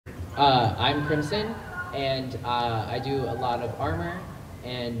I'm Crimsyn, and I do a lot of armor,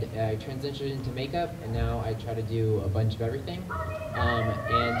 and I transitioned into makeup, and now I try to do a bunch of everything.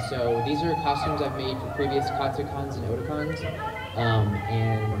 And so these are costumes I've made for previous Katsucons and Otacons,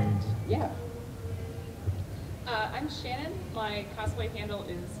 and yeah. I'm Shannon. My cosplay handle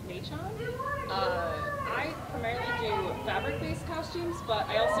is Maychan. I primarily do fabric-based costumes, but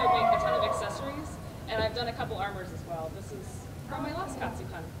I also make a ton of accessories, and I've done a couple armors as well. This is from my last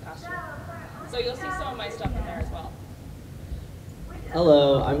Katsucon costume. So you'll see some of my stuff in there as well.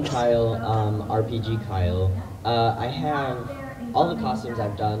 Hello, I'm Kyle, RPG Kyle. I have all the costumes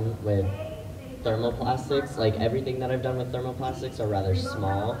I've done with thermoplastics. Like everything that I've done with thermoplastics are rather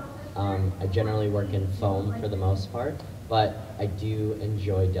small. I generally work in foam for the most part, but I do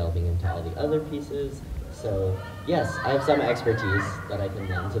enjoy delving into all the other pieces. So yes, I have some expertise that I can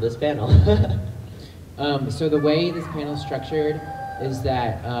lend to this panel. So the way this panel is structured is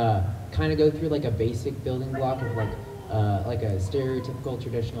that kind of go through like a basic building block of like a stereotypical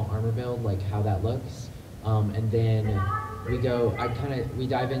traditional armor build, like how that looks, and then we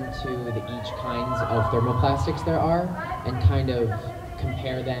dive into each kinds of thermoplastics there are, and kind of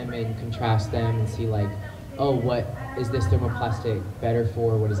compare them and contrast them and see like, oh, what is this thermoplastic better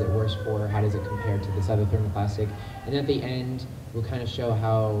for? What is it worse for? How does it compare to this other thermoplastic? And at the end, we'll kind of show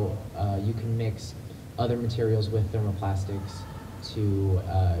how you can mix other materials with thermoplastics to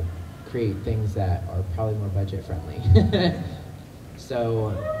create things that are probably more budget friendly.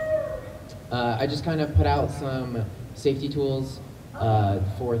 So I just kind of put out some safety tools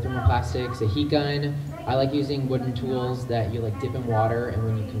for thermoplastics, a heat gun. I like using wooden tools that you like dip in water, and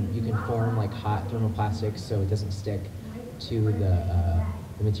when you can form like hot thermoplastics so it doesn't stick to the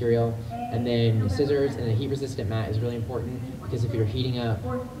material. And then scissors and a heat-resistant mat is really important, because if you're heating up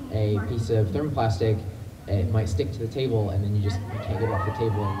a piece of thermoplastic, it might stick to the table, and then you can't get it off the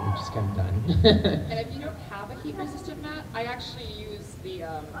table, and you're just kind of done. And if you don't have a heat-resistant mat, I actually use the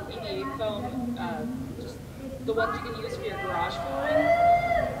EVA foam, just the ones you can use for your garage flooring.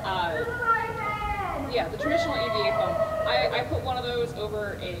 Yeah, the traditional EVA foam. I put one of those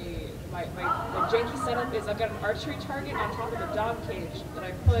over my janky setup is I've got an archery target on top of the dog cage that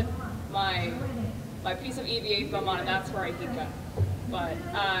I put my piece of EVA foam on, and that's where I heat gun. But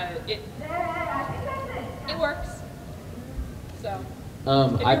it works. So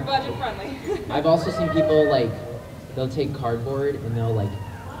if you're budget friendly. I've also seen people they'll take cardboard and they'll like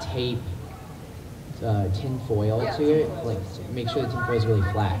tape tin foil to it, like make sure the tin foil is really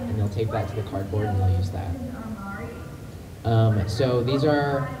flat, and they'll tape that to the cardboard and they'll use that. So these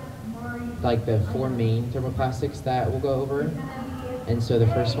are like the 4 main thermoplastics that we'll go over. And so the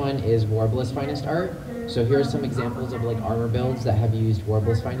first one is Warbler's Finest Art. So here are some examples of like armor builds that have used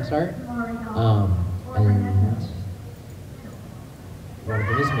Warbler's Finest Art. And one of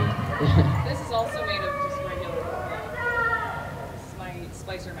them is me. This is also made of just regular wood. This is my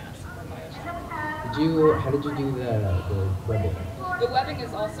splicer mask from my ocean. How did you do the webbing? The webbing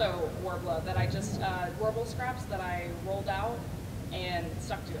is also Warbler that I just, Warble scraps that I rolled out and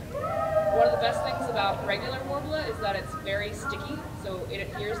stuck to it. One of the best things about regular Warbler is that it's very sticky, so it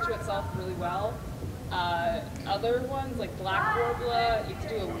adheres to itself really well. Other ones, like black Warbler, you have to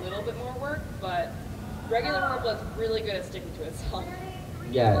do a little bit more work, but regular Warbler is really good at sticking to itself.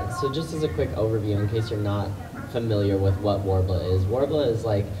 Yeah, so just as a quick overview, in case you're not familiar with what Warbler is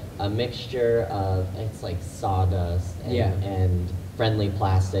like a mixture of, it's like sawdust and friendly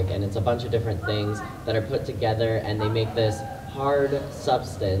plastic, and it's a bunch of different things that are put together, and they make this hard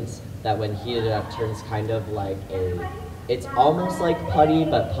substance that when heated up turns kind of like it's almost like putty,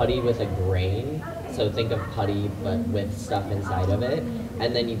 but putty with a grain. So think of putty, but with stuff inside of it.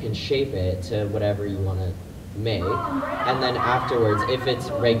 And then you can shape it to whatever you want to make. And then afterwards, if it's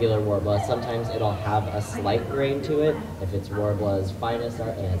regular Warbler, sometimes it'll have a slight grain to it. If it's Warbler's Finest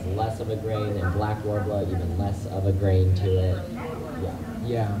Art, it has less of a grain, and black Warbler, even less of a grain to it.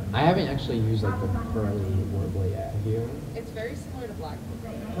 Yeah, I haven't actually used like the pearly Warbler yet. Have you? It's very similar to black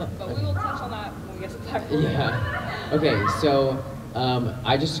Warbler, but we will touch on that when we get to black Warbler. Yeah. Okay, so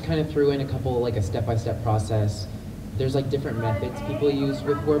I just kind of threw in a couple, like a step-by-step process. There's like different methods people use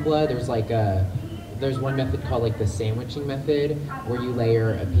with Warbler. There's one method called like the sandwiching method, where you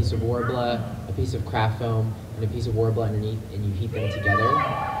layer a piece of Warbler, a piece of craft foam, and a piece of Warbler underneath, and you heat them together.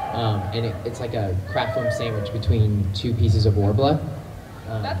 And it's like a craft foam sandwich between 2 pieces of Warbler.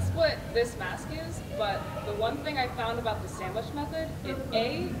 That's what this mask is, but the one thing I found about the sandwich method, it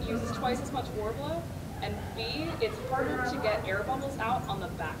A, uses twice as much Warbler, and B, it's harder to get air bubbles out on the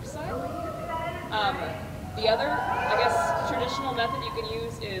back side. The other, I guess, traditional method you can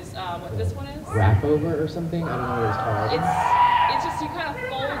use is what this one is. Wrap over or something? I don't know what it's called. It's just you kind of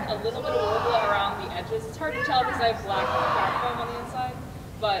fold a little bit of Worbla around the edges. It's hard to tell because I have black crack foam on the inside,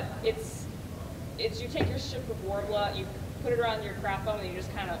 but it's you take your strip of Worbla, you put it around your craft foam, and you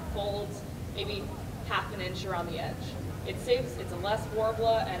just kind of fold maybe half an inch around the edge. It's a less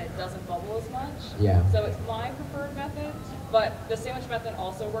Worbla and it doesn't bubble as much. Yeah. So it's my preferred method, but the sandwich method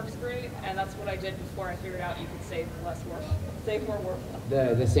also works great, and that's what I did before I figured out you could save more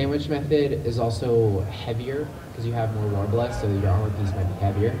Worbla. The sandwich method is also heavier because you have more Worbla, so your armor piece might be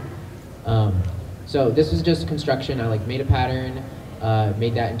heavier. So this was just construction. I like made a pattern,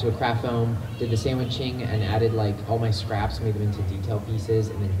 made that into a craft foam, did the sandwiching, and added like all my scraps, made them into detail pieces,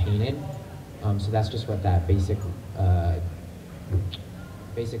 and then painted. So that's just what that basic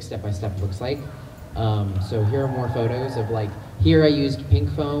step-by-step looks like. So here are more photos of like, here I used pink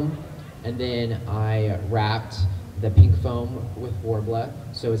foam, and then I wrapped the pink foam with Worbla.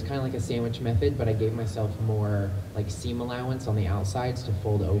 So it's kind of like a sandwich method, but I gave myself more like seam allowance on the outsides to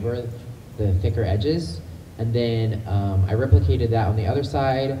fold over the thicker edges. And then I replicated that on the other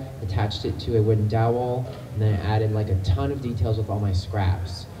side, attached it to a wooden dowel, and then I added like a ton of details with all my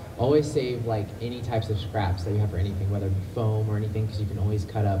scraps. Always save like any types of scraps that you have for anything, whether it be foam or anything, because you can always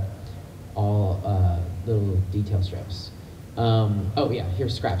cut up all little detail strips. Oh yeah,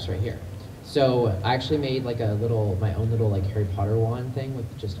 here's scraps right here. So I actually made like my own little like Harry Potter wand thing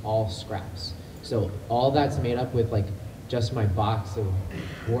with just all scraps. So all that's made up with like just my box of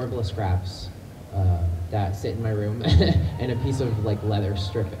Worbla scraps that sit in my room and a piece of like leather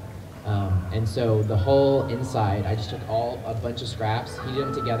stripping. And so the whole inside, I just took a bunch of scraps, heated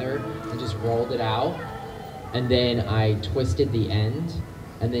them together, and just rolled it out. And then I twisted the end,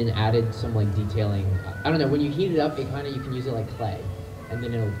 and then added some like detailing. I don't know, when you heat it up, you can use it like clay, and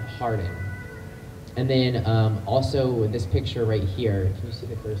then it'll harden. And then also this picture right here, can you see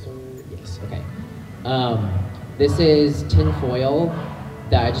the cursor? Yes, okay. This is tin foil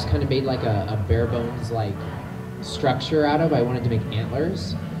that I just kind of made like a bare bones like structure out of. I wanted to make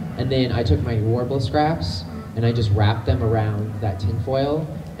antlers. And then I took my Worbla scraps and I just wrapped them around that tin foil.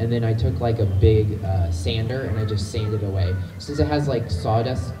 And then I took like a big sander and I just sanded away. Since it has like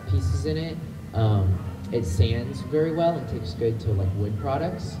sawdust pieces in it, it sands very well and tastes good to like wood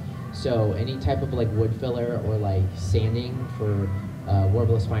products. So any type of like wood filler or like sanding for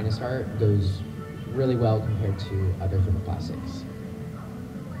Worbla's finest art goes really well compared to other thermoplastics.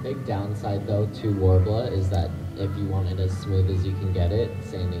 Big downside though to Worbla is that if you want it as smooth as you can get it,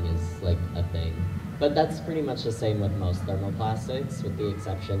 sanding is like a thing. But that's pretty much the same with most thermoplastics, with the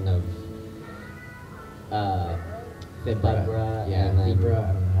exception of Fibra. Yeah, and then, Fibra,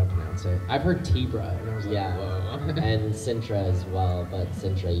 I don't know how to pronounce it. I've heard Tibra, and I was like, yeah, whoa. and Sintra as well, but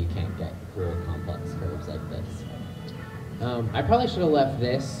Sintra you can't get cool complex curves like this. I probably should have left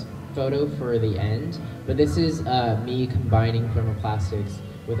this photo for the end, but this is me combining thermoplastics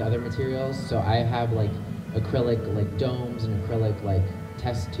with other materials. So I have like acrylic like domes and acrylic like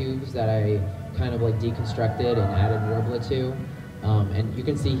test tubes that I kind of like deconstructed and added Worbla to. And you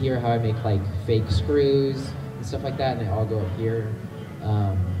can see here how I make like fake screws and stuff like that, and they all go up here.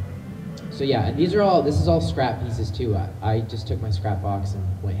 So yeah, and this is all scrap pieces too. I just took my scrap box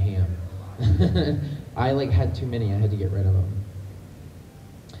and went ham. I like had too many, I had to get rid of them.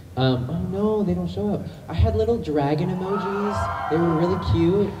 Oh no, they don't show up. I had little dragon emojis. They were really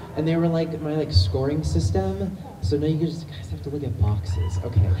cute, and they were like my like scoring system. So now you guys have to look at boxes.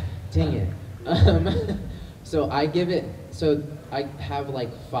 Okay, dang it. So I have like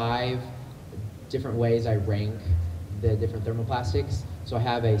 5 different ways I rank the different thermoplastics. So I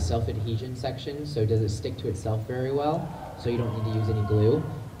have a self-adhesion section. So does it stick to itself very well? So you don't need to use any glue.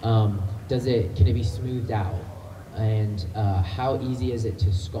 Can it be smoothed out? And how easy is it to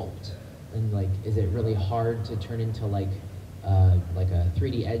sculpt? And like, is it really hard to turn into like a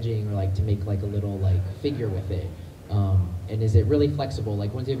 3D edging, or like to make like a little like figure with it? And is it really flexible?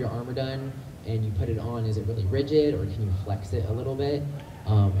 Like once you have your armor done and you put it on, is it really rigid, or can you flex it a little bit?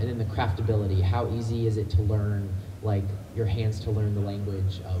 And then the craftability, how easy is it to learn, like your hands to learn the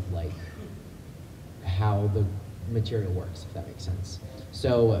language of like how the material works, if that makes sense.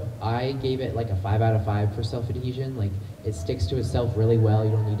 So I gave it like a 5 out of 5 for self-adhesion. Like it sticks to itself really well.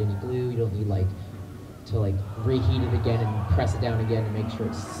 You don't need any glue. You don't need like to like reheat it again and press it down again to make sure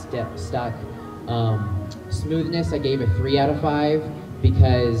it's stuck. Smoothness, I gave it 3 out of 5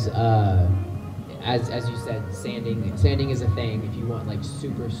 because as you said, sanding is a thing if you want like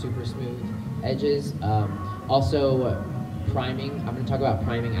super smooth edges. Also priming, I'm going to talk about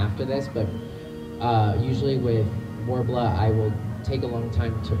priming after this, but usually with Worbla I will take a long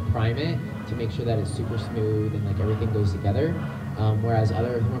time to prime it to make sure that it's super smooth and like everything goes together, whereas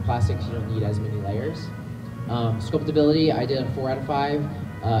other thermoplastics you don't need as many layers. Sculptability, I did a 4 out of 5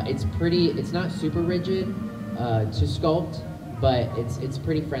 It's not super rigid to sculpt, but it's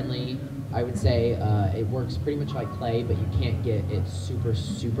pretty friendly. I would say it works pretty much like clay, but you can't get it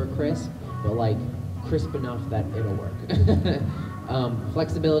super crisp, but like crisp enough that it'll work.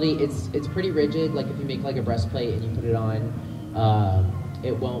 Flexibility, it's pretty rigid. Like if you make like a breastplate and you put it on,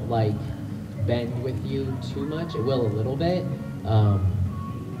 it won't like bend with you too much. It will a little bit.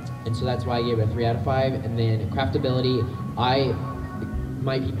 And so that's why I gave it a 3 out of 5. And then craftability, I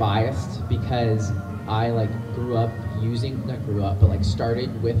might be biased because I like not grew up, but like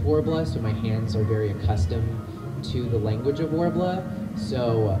started with Worbla, so my hands are very accustomed to the language of Worbla.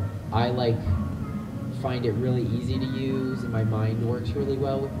 So I like find it really easy to use, and my mind works really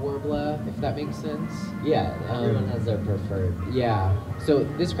well with Worbla, if that makes sense. Yeah, everyone has their preferred. Yeah, so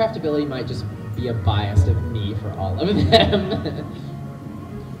this craftability might just be a bias of me for all of them.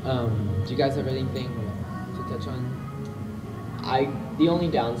 Do you guys have anything to touch on? The only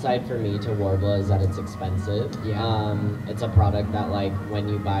downside for me to Worbla is that it's expensive. Yeah. It's a product that like when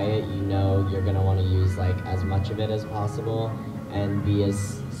you buy it, you know you're gonna want to use like as much of it as possible and be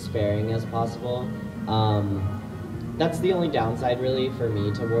as sparing as possible. That's the only downside really for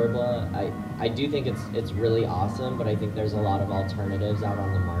me to Worbla. I do think it's really awesome, but I think there's a lot of alternatives out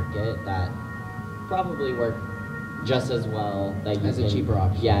on the market that probably work just as well that you as a cheaper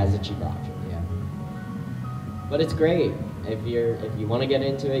option. Yeah, as a cheaper option. Yeah. But it's great. If you want to get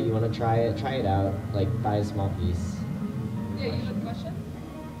into it, you want to try it out. Like buy a small piece. Yeah, you have a question?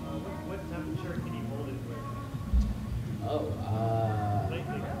 What temperature can you hold it with? Oh,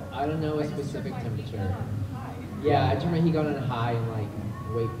 I don't know a specific temperature. Hi. Yeah, I turn my heat gun on high and like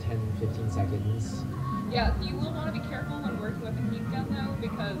wait 10-15 seconds. Yeah, you will want to be careful when working with a heat gun though,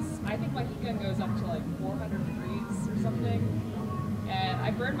 because I think my heat gun goes up to like 400 degrees or something. And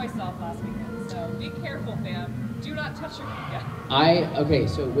I burned myself last weekend, so be careful, fam. Do not touch your heat gun. Okay,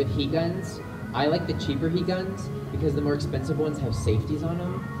 so with heat guns, I like the cheaper heat guns because the more expensive ones have safeties on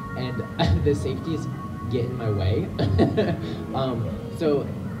them, and the safeties get in my way. So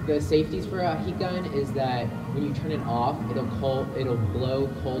the safeties for a heat gun is that when you turn it off, it'll blow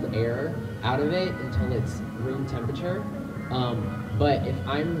cold air out of it until it's room temperature. But if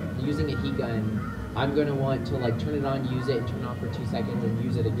I'm using a heat gun, I'm gonna want to like turn it on, use it, and turn it off for 2 seconds, and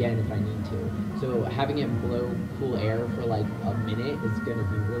use it again if I need to. So having it blow cool air for like a minute is gonna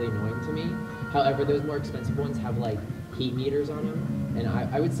be really annoying to me. However, those more expensive ones have like heat meters on them, and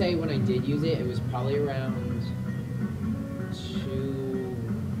I would say when I did use it, it was probably around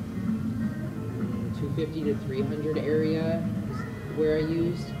 250 to 300 area is where I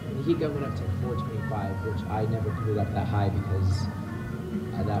used. The heat gun went up to 425, which I never put it up that high because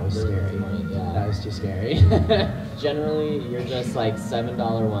that was scary. Yeah. That was too scary. Generally, you're just like $7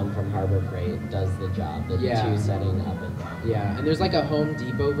 one from Harbor Freight does the job. The Yeah. 2 setting up and down. Yeah, and there's like a Home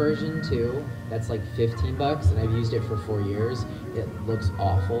Depot version too. That's like $15, and I've used it for 4 years. It looks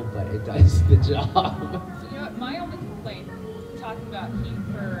awful, but it does the job. So you know what, my only complaint talking about heat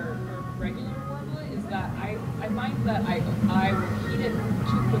for regular Worbla is that I find that I will heat it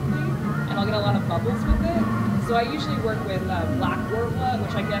too quickly and I'll get a lot of bubbles with it. So I usually work with black Worbla,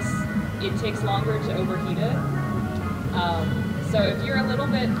 which I guess it takes longer to overheat it. So if you're a little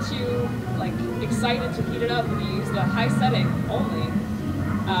bit too like excited to heat it up and you use the high setting only,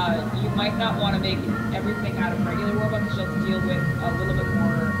 you might not want to make everything out of regular Worbla because you'll have to deal with a little bit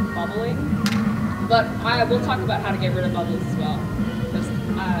more bubbling. But I will talk about how to get rid of bubbles as well.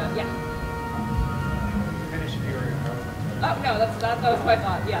 Yeah. Finish your. Oh no, that was my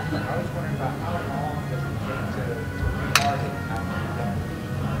thought. Yeah. I was wondering about how long does it take to retard it after you're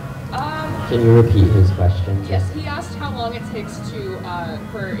done? Can you repeat his question? Yes, he asked how long it takes to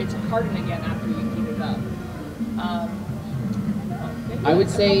for it to harden again after you heat it up. Maybe I would like a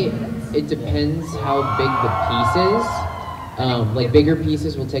say couple minutes. it depends how big the piece is. Like bigger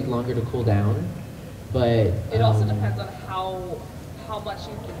pieces will take longer to cool down, but It also depends on how much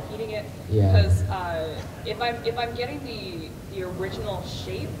you've been heating it. Yeah. Because if I'm getting the original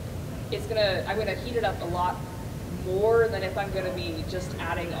shape, I'm gonna heat it up a lot more than if I'm gonna be just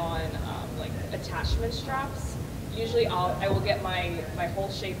adding on like attachment straps. Usually I will get my whole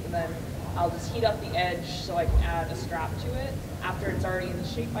shape and then I'll just heat up the edge so I can add a strap to it after it's already in the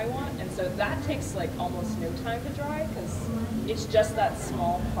shape I want. And so that takes like almost no time to dry because it's just that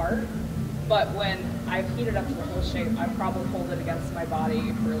small part. But when I've heated up to the whole shape, I probably hold it against my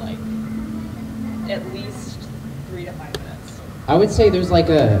body for like at least 3 to 5 minutes. I would say there's like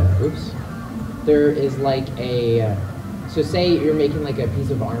there is like so say you're making like a piece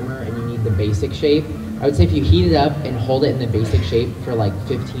of armor and you need the basic shape. I would say if you heat it up and hold it in the basic shape for like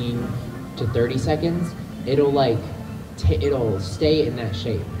 15 to 30 seconds, it'll like it'll stay in that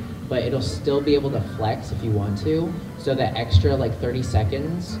shape, but it'll still be able to flex if you want to. So that extra like 30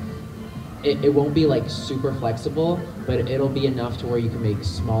 seconds, it won't be like super flexible, but it'll be enough to where you can make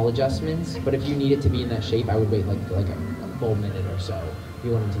small adjustments. But if you need it to be in that shape, I would wait like a full minute or so if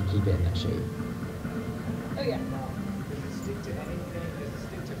you wanted to keep it in that shape. Oh yeah. Does it stick to anything? Does it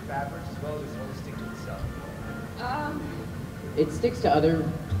stick to fabrics as well, or does it only stick to itself? It sticks to other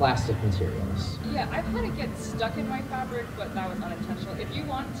plastic materials. Yeah, I've had it get stuck in my fabric, but that was unintentional. If you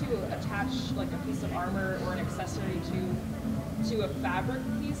want to attach like a piece of armor or an accessory to a fabric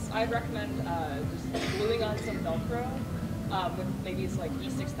piece, I'd recommend just gluing on some Velcro with maybe it's like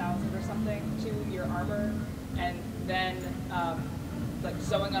E6000 or something to your armor, and then like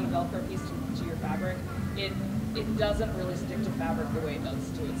sewing on a Velcro piece to your fabric. It doesn't really stick to fabric the way it does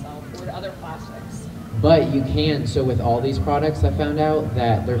to itself or to other plastics. But you can, so with all these products I found out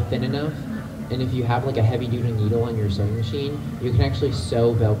that they're thin enough, and if you have like a heavy duty needle on your sewing machine, you can actually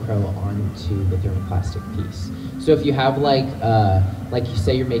sew Velcro onto the thermoplastic piece. So if you have like you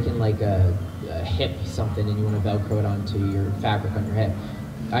say you're making like a hip something and you want to Velcro it onto your fabric on your hip,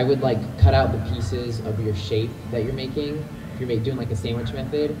 I would like cut out the pieces of your shape that you're making, if you're doing like a sandwich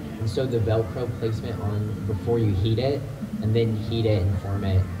method, and sew the Velcro placement on before you heat it, and then heat it and form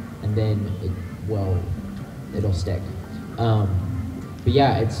it, and then it'll stick. But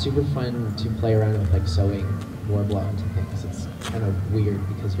yeah, it's super fun to play around with like sewing Worbla onto things. It's kind of weird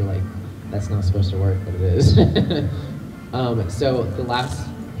because you're like, that's not supposed to work, but it is. So the last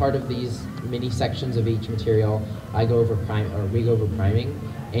part of these mini sections of each material, we go over priming.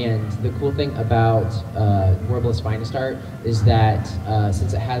 And the cool thing about Worbla's Finest Art is that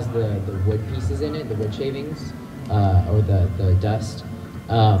since it has the wood pieces in it, the wood shavings, or the dust,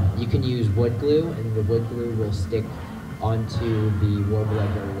 you can use wood glue, and the wood glue will stick onto the Worbla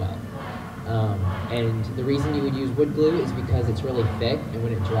very well. And the reason you would use wood glue is because it's really thick, and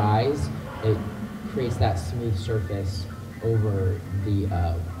when it dries, it creates that smooth surface over the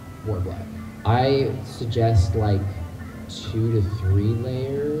Worbla. I suggest like 2 to 3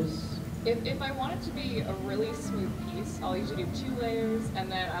 layers. If I want it to be a really smooth piece, I'll usually do 2 layers,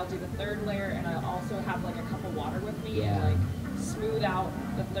 and then I'll do the 3rd layer, and I'll also have like a cup of water with me and like smooth out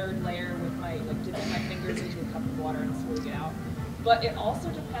the 3rd layer with my, like dipping my fingers into a cup of water and smoothing it out. But it also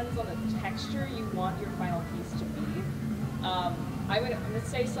depends on the texture you want your final piece to be. I'm gonna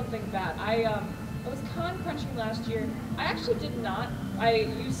say something that I was con crunching last year. I actually did not. I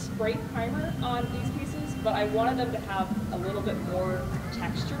used spray primer on these pieces, but I wanted them to have a little bit more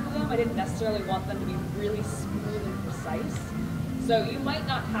texture to them. I didn't necessarily want them to be really smooth and precise. So you might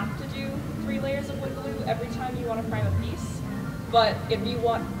not have to do 3 layers of wood glue every time you want to prime a piece. But if you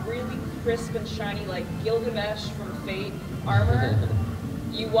want really crisp and shiny, like Gilgamesh from Fate armor,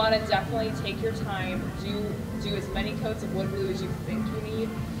 you want to definitely take your time, do as many coats of wood glue as you think you need,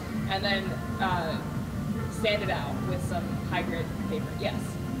 and then sand it out with some high grit paper. Yes.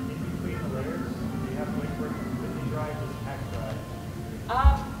 In between the layers, do you have to wait for it to completely dry, or just half dry?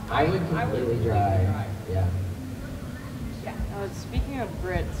 I would completely dry. Yeah. Yeah. Speaking of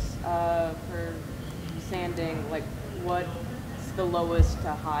grits, for sanding, like what's the lowest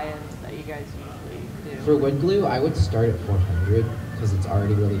to highest that you guys usually do? For wood glue, I would start at 400 because it's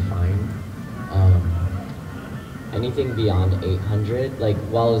already really fine. Anything beyond 800, like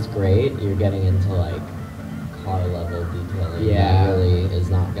while it's great, you're getting into like car level detailing. Yeah. That really is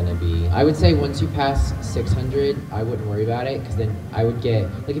not gonna be. I would say once you pass 600, I wouldn't worry about it, because then I would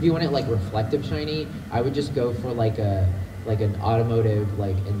get, like if you want it like reflective shiny, I would just go for like an automotive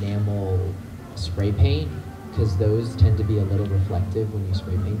like enamel spray paint, because those tend to be a little reflective when you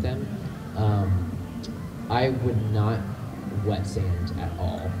spray paint them. I would not wet sand at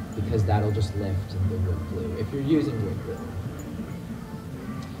all, because that'll just lift the wood glue if you're using wood glue.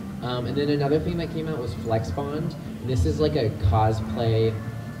 And then another thing that came out was Flex Bond. This is like a cosplay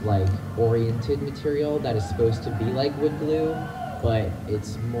like oriented material that is supposed to be like wood glue, but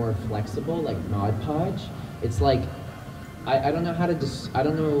it's more flexible, like Mod Podge. It's like, I don't know how to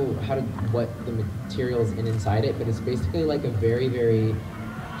what the materials inside it, but it's basically like a very, very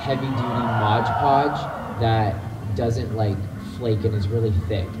heavy duty Mod Podge that doesn't like flake and is really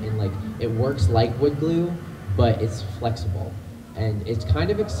thick, and like it works like wood glue, but it's flexible. And it's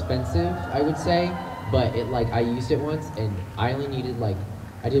kind of expensive, I would say, but it like, I used it once and I only needed like,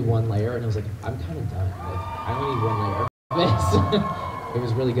 I did 1 layer and I was like, I'm kind of done. Like, I only need 1 layer of this. It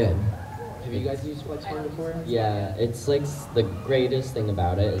was really good. Have you guys used Flex Bond before? Yeah, it's like the greatest thing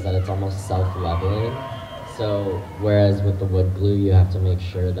about it is that it's almost self-leveling. So whereas with the wood glue, you have to make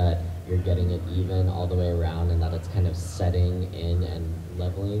sure that you're getting it even all the way around and that it's kind of setting in and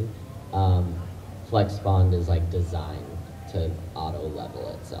leveling. Flex Bond is like designed to auto level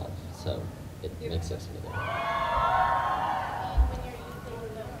itself, so it makes it smoother. When you're using the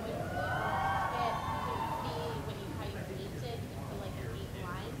wood glue bit, you can see how you paint it, like a neat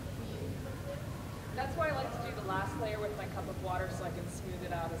line. That's why I like to do the last layer with my cup of water so I can smooth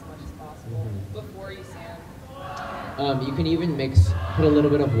it out as much as possible before you sand. You can even put a little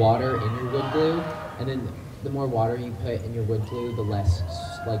bit of water in your wood glue, and then the more water you put in your wood glue, the less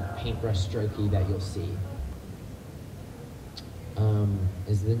like paintbrush strokey that you'll see.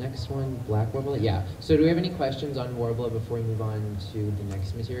 Is the next one black Worbla? Yeah. So do we have any questions on Worbla before we move on to the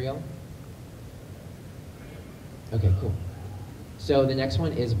next material? Okay, cool. So the next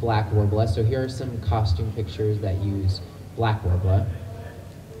one is black Worbla. So here are some costume pictures that use black Worbla.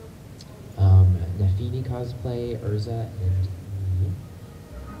 Nafini cosplay, Urza, and me.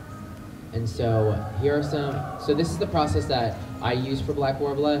 And so here are some, so this is the process that I use for black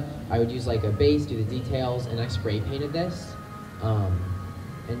Worbla. I would use like a base, do the details, and I spray painted this.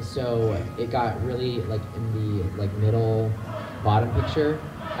 And so it got really like in the like middle bottom picture,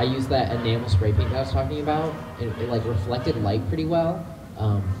 I used that enamel spray paint that I was talking about. It like reflected light pretty well,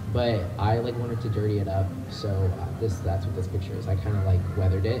 but I like wanted to dirty it up. So that's what this picture is. I kind of like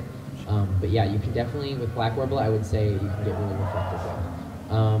weathered it. But yeah, you can definitely, with black Worbla, I would say you can get really reflective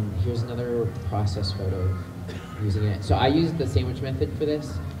with. Here's another process photo of using it. So I used the sandwich method for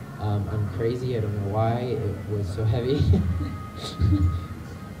this. I'm crazy, I don't know why it was so heavy.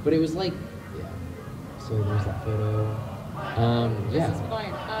 But it was like, yeah. So there's that photo. Yeah. This is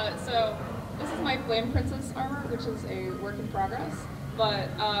mine. So this is my Flame Princess armor, which is a work in progress. But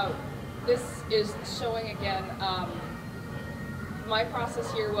this is showing again, my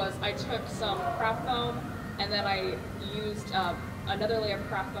process here was I took some craft foam and then I used another layer of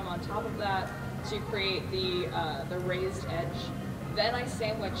craft foam on top of that to create the raised edge. Then I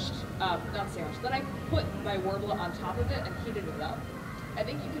then I put my Worbla on top of it and heated it up. I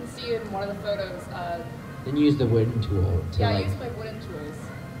think you can see in one of the photos. Then use the wooden tool to I used my wooden tools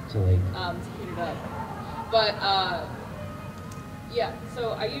to like to heat it up. But yeah,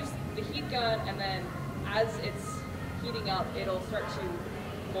 so I used the heat gun, and then as it's heating up, it'll start to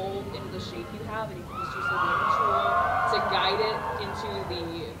mold into the shape you have, and you can just use the wooden tool to guide it into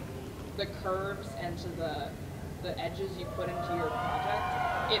the curves and to the edges you put into your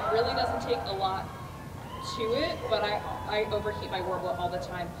project. It really doesn't take a lot to it, but I overheat my Worbla all the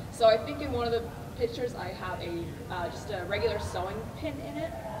time. So I think in one of the pictures I have just a regular sewing pin in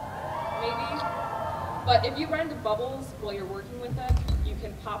it, maybe. But if you run into bubbles while you're working with it, you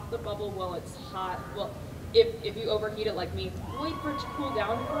can pop the bubble while it's hot. Well, if you overheat it like me, wait for it to cool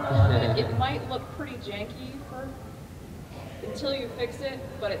down for a little bit. It might look pretty janky until you fix it,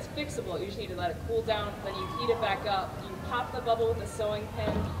 but it's fixable. You just need to let it cool down, then you heat it back up. You pop the bubble with a sewing pin,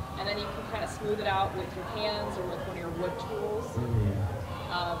 and then you can kind of smooth it out with your hands or with one of your wood tools.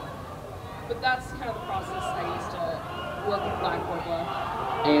 But that's kind of the process I use to work with black Worbla.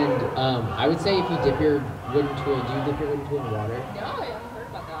 And I would say if you dip your wooden tool, do you dip your wooden tool in water? No, I haven't heard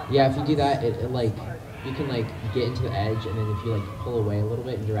about that. Yeah, if you do that, it like, you can like get into the edge, and then if you like pull away a little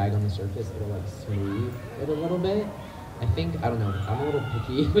bit and drag on the surface, it'll like smooth it a little bit. I think, I don't know, I'm a little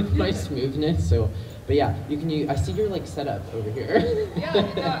picky with my smoothness, so, but yeah, you can use, I see your like setup over here. Yeah,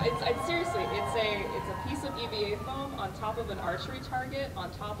 no, it's seriously, it's a piece of EVA foam on top of an archery target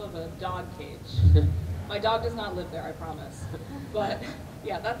on top of a dog cage. My dog does not live there, I promise. But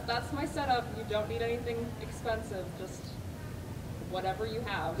yeah, that's my setup. You don't need anything expensive, just whatever you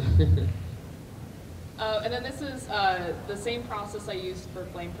have. And then this is the same process I used for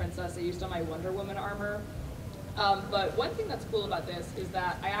Flame Princess. I used on my Wonder Woman armor. But one thing that's cool about this is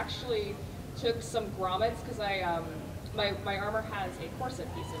that I actually took some grommets, because my armor has a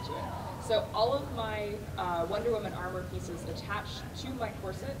corset piece into it. So all of my Wonder Woman armor pieces attached to my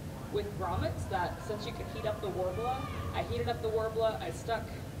corset with grommets that, since you could heat up the Worbla, I heated up the Worbla, I stuck,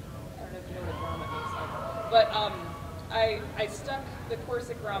 I don't know if you know what a grommet looks like, but I stuck the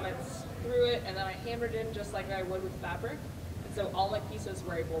corset grommets through it, and then I hammered in just like I would with fabric. And so all my pieces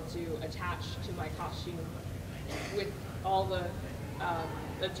were able to attach to my costume with all the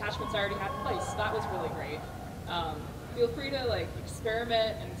attachments I already had in place. That was really great. Feel free to like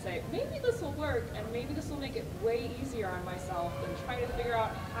experiment and say, maybe this will work, and maybe this will make it way easier on myself than trying to figure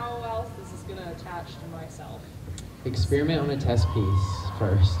out how else this is going to attach to myself. Experiment on a test piece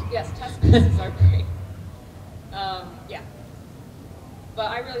first. Yes, test pieces are great. Yeah.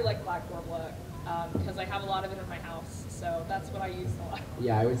 But I really like black Worbla because I have a lot of it in my house, so that's what I use a lot.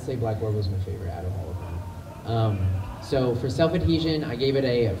 Yeah, I would say black Worbla was my favorite out of all of them. So for self-adhesion, I gave it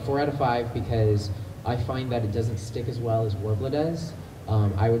a 4 out of 5 because I find that it doesn't stick as well as Worbla does.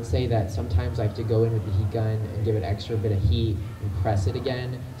 I would say that sometimes I have to go in with the heat gun and give it extra bit of heat and press it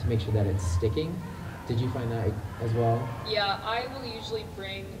again to make sure that it's sticking. Did you find that as well? Yeah, I will usually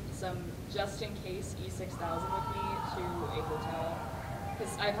bring some just in case E6000 with me to a hotel,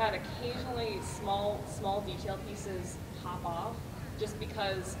 because I've had occasionally small detail pieces pop off, just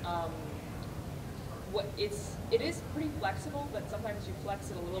because it is pretty flexible, but sometimes you flex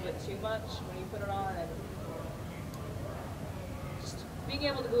it a little bit too much when you put it on, and just being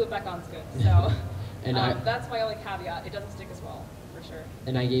able to glue it back on is good. So And that's my only caveat. It doesn't stick as well, for sure.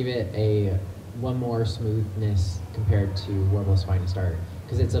 And I gave it one more smoothness compared to Warble's Finest Art,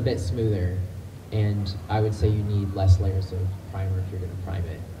 because it's a bit smoother, and I would say you need less layers of primer if you're going to prime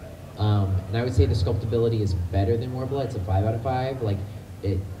it. And I would say the sculptability is better than Warble. It's a 5 out of 5. Like,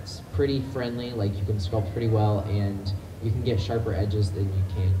 it's pretty friendly, like you can sculpt pretty well, and you can get sharper edges than you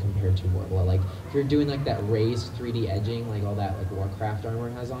can compared to Warble. Like, if you're doing like that raised 3D edging, like all that like Warcraft armor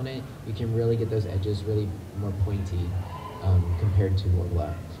has on it, you can really get those edges really more pointy compared to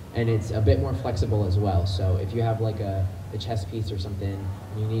Warble. And it's a bit more flexible as well. So if you have like a chest piece or something,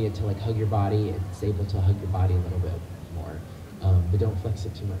 and you need it to like hug your body, it's able to hug your body a little bit more. But don't flex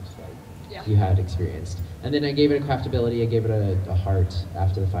it too much, like you had experienced. And then I gave it a craftability. I gave it a heart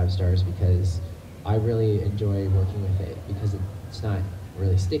after the 5 stars because I really enjoy working with it, because it's not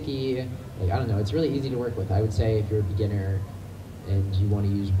really sticky. Like, I don't know, it's really easy to work with. I would say if you're a beginner and you want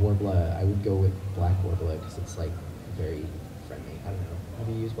to use Warbler, I would go with Black Warbler because it's like very friendly. I don't know. Have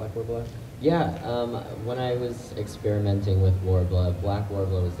you used Black Warbler? Yeah, when I was experimenting with Warbler, Black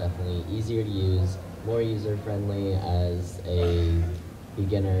Warbler was definitely easier to use, more user-friendly as a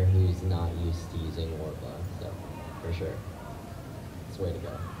beginner who's not used to using Warbler, so for sure, it's the way to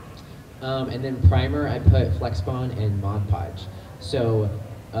go. And then primer, I put Flexbond and Mod Podge. So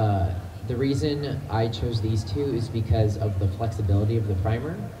the reason I chose these two is because of the flexibility of the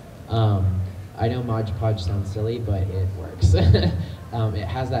primer. I know Mod Podge sounds silly, but it works. It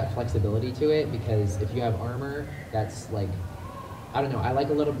has that flexibility to it, because if you have armor that's like, I don't know, I like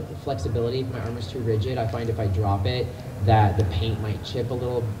a little bit of flexibility. If my armor's too rigid, I find if I drop it that the paint might chip a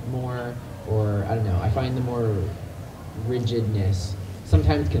little more, or I don't know, I find the more rigidness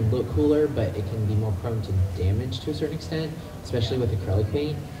sometimes can look cooler, but it can be more prone to damage to a certain extent, especially with acrylic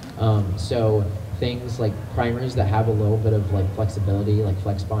paint. So things like primers that have a little bit of like flexibility, like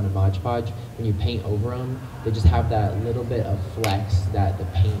Flexbond and Mod Podge, when you paint over them, they just have that little bit of flex that the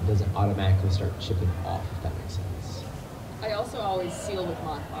paint doesn't automatically start chipping off, if that makes sense. I also always seal with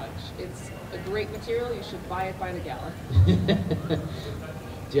Mod Podge. It's a great material. You should buy it by the gallon.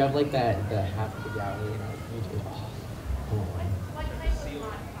 Do you have like the half of the gallon? You do. Oh, come on.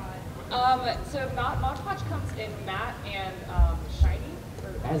 So Mod Podge comes in matte and shiny.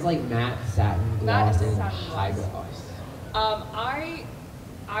 It has like matte satin gloss and high gloss.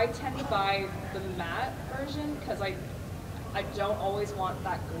 I tend to buy the matte version because I don't always want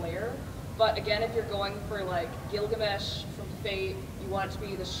that glare. But again, if you're going for like Gilgamesh from Fate, you want it to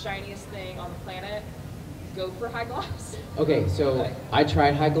be the shiniest thing on the planet, go for high gloss. Okay, so I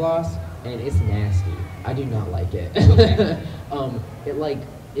tried high gloss and it's nasty. I do not like it. Okay. It like,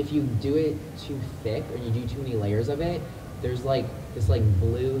 if you do it too thick or you do too many layers of it, there's like this like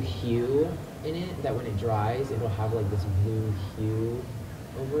blue hue in it that when it dries, it'll have like this blue hue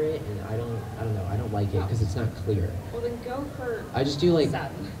over it, and I don't know, I don't like it because it's not clear. Well, then go for I just do like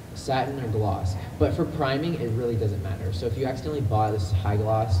satin or gloss. But for priming, it really doesn't matter. So if you accidentally bought this high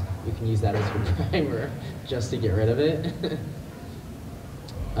gloss, you can use that as your primer just to get rid of it.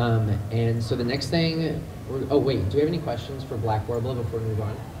 And so the next thing, oh wait, do we have any questions for Black Warbler before we move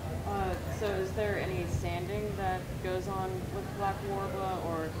on? So is there any sanding that goes on with Black Warbler,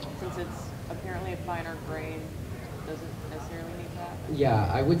 or since it's apparently a finer grain, doesn't necessarily need that?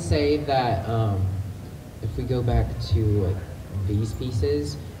 Yeah, I would say that if we go back to these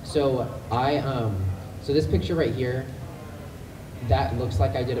pieces, so so this picture right here, that looks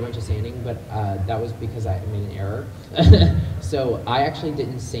like I did a bunch of sanding, but that was because I made an error. So I actually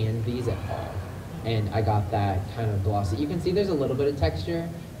didn't sand these at all, and I got that kind of glossy. You can see there's a little bit of texture,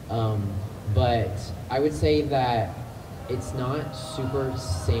 but I would say that it's not super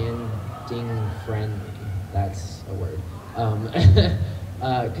sanding friendly. That's a word.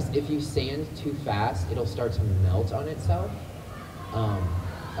 Because if you sand too fast, it'll start to melt on itself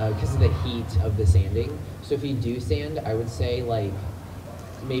because of the heat of the sanding. So if you do sand, I would say like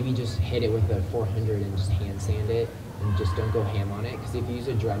maybe just hit it with a 400 and just hand sand it, and just don't go ham on it, because if you use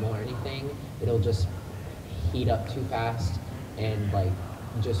a Dremel or anything, it'll just heat up too fast and like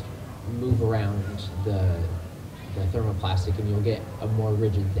just move around the thermoplastic, and you'll get a more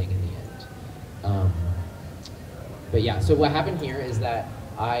rigid thing in the end. But yeah, so what happened here is that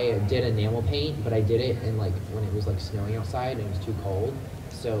I did enamel paint, but I did it in like when it was like snowing outside and it was too cold,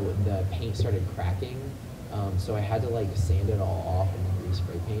 so the paint started cracking. So I had to like sand it all off and then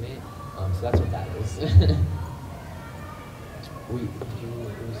respray paint it. So that's what that is. Did you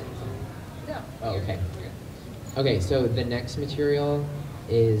say something? Yeah. Oh, okay. You're good. Okay, so the next material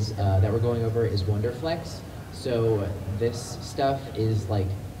is that we're going over is Wonderflex. So this stuff is like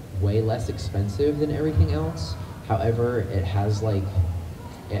way less expensive than everything else. However, it has like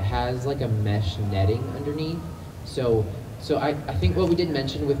a mesh netting underneath. So I think what we did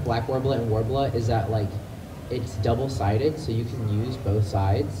mention with Black Warbler and Warbler is that like it's double-sided, so you can use both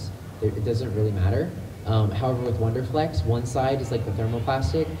sides. It doesn't really matter. However, with Wonderflex, one side is like the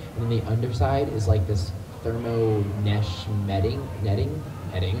thermoplastic, and then the underside is like this thermo mesh netting,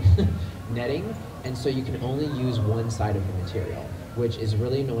 and so you can only use one side of the material, which is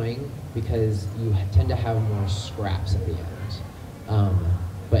really annoying because you tend to have more scraps at the end.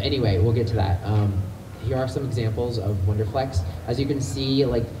 But anyway, we'll get to that. Here are some examples of Wonderflex. As you can see,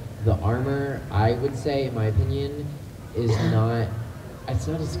 like the armor, I would say, in my opinion, is not. It's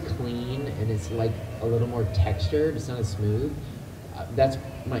not as clean, and it's like a little more textured. It's not as smooth. That's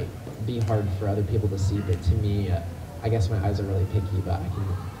might be hard for other people to see, but to me, I guess my eyes are really picky. But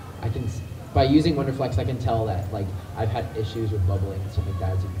I can, by using Wonderflex, I can tell that like I've had issues with bubbling and stuff like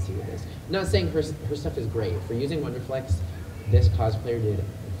that, as you can see with this. I'm not saying her stuff is great. For using Wonderflex, this cosplayer did a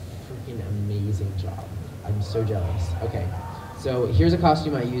freaking amazing job. I'm so jealous. Okay, so here's a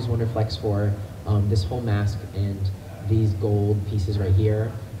costume I use Wonderflex for. This whole mask and these gold pieces right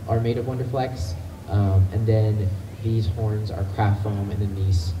here are made of Wonderflex, and then these horns are craft foam, and then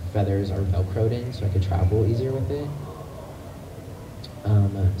these feathers are velcroed in so I could travel easier with it.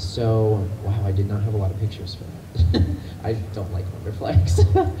 So, wow, I did not have a lot of pictures for that. I don't like Wonderflex.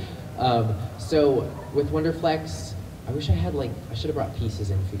 So with Wonderflex, I wish I had I should have brought pieces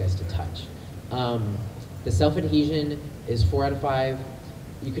in for you guys to touch. The self-adhesion is 4 out of 5.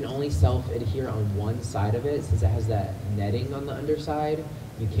 You can only self-adhere on one side of it since it has that netting on the underside.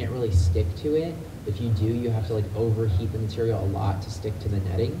 You can't really stick to it. If you do, you have to overheat the material a lot to stick to the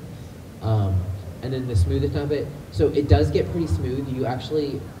netting. And then the smoothest of it, so it does get pretty smooth. You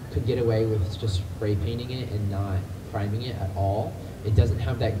actually could get away with just spray painting it and not priming it at all. It doesn't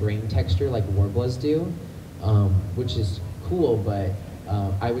have that grain texture like Warblers do, which is cool, but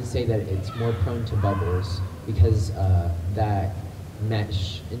I would say that it's more prone to bubbles because that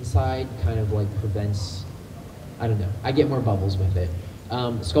mesh inside kind of prevents, I don't know, I get more bubbles with it.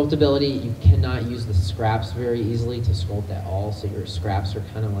 Sculptability, you cannot use the scraps very easily to sculpt at all, so your scraps are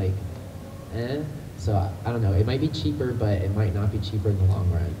kind of so I don't know, it might be cheaper, but it might not be cheaper in the long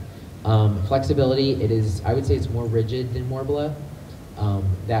run. Flexibility, it is, I would say it's more rigid than Warbler.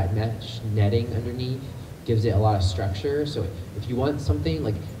 That mesh netting underneath gives it a lot of structure, so if you want something,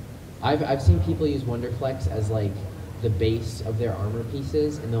 I've seen people use Wonderflex as the base of their armor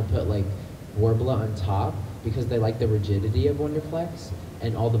pieces, and they'll put Warbler on top because they like the rigidity of Wonderflex,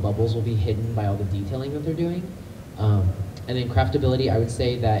 and all the bubbles will be hidden by all the detailing that they're doing. And then craftability, I would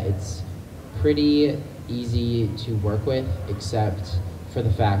say that it's pretty easy to work with, except for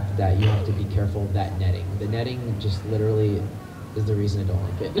the fact that you have to be careful of that netting. The netting just literally is the reason I don't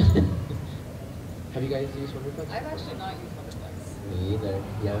like it. Have you guys used Wonderflex? I've actually not used Wonderflex. Me either.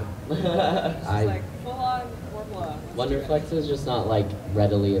 Yeah. It's full on Warbler. Wonderflex is just not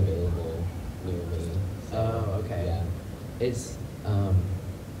readily available near me. So, oh, okay. Yeah. It's I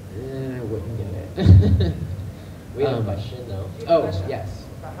wouldn't get it. We have a question though. Oh, yes.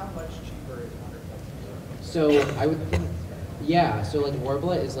 How much cheaper is Wonderflex? So I would think, yeah. So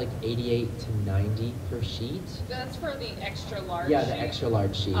Warbler is 88 to 90 per sheet. That's for the extra large. Yeah, the sheet, extra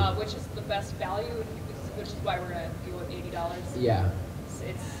large sheet. which is the best value, which is why we're gonna go with $80. Yeah.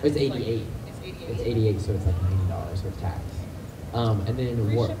 It's 88. It's 88. It's 88, so it's $90 with tax. And then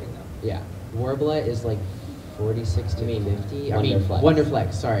Free shipping though. yeah, Warbler is 46 to 50. Wonderflex.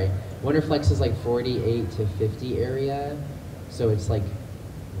 Wonderflex. Sorry, Wonderflex is 48 to 50 area, so it's what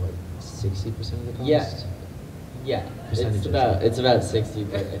 60% of the cost. Yeah. Yeah, Percentages. it's about 60.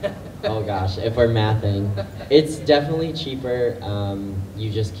 Oh gosh, if we're mathing, it's definitely cheaper.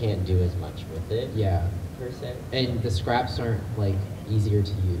 You just can't do as much with it. Yeah. Per se. And the scraps aren't easier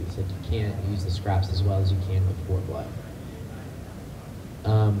to use. You can't use the scraps as well as you can with Warbler.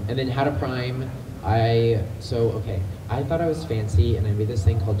 And then how to prime. I thought I was fancy, and I made this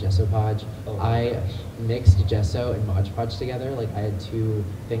thing called Gesso Podge. Oh I mixed gesso and Mod Podge together. I had two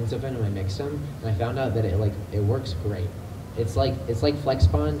things of it, and I mixed them, and I found out that it works great. It's like Flex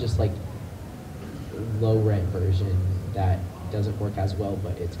Bond, just low rent version that doesn't work as well,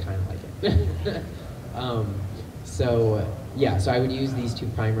 but it's kind of like it. So yeah, so I would use these two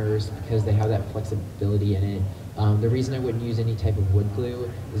primers because they have that flexibility in it. The reason I wouldn't use any type of wood glue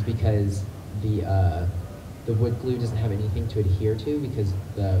is because the wood glue doesn't have anything to adhere to, because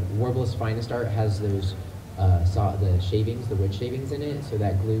the Warble's Finest Art has those the shavings, the wood shavings in it, so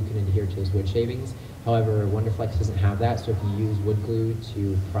that glue can adhere to those wood shavings. However, Wonderflex doesn't have that, so if you use wood glue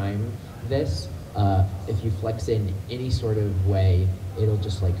to prime this, if you flex it in any sort of way, it'll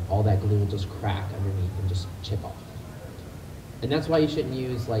just like, all that glue will just crack underneath and just chip off. And that's why you shouldn't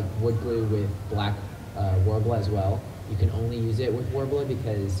use like wood glue with black Warbler as well. You can only use it with Warbler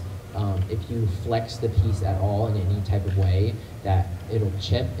because if you flex the piece at all in any type of way, that it'll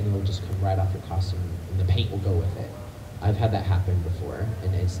chip and it'll just come right off your costume and the paint will go with it. I've had that happen before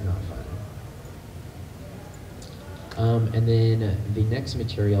and it's not fun. And then the next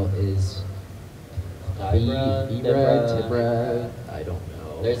material is Fibra, Tibra, I don't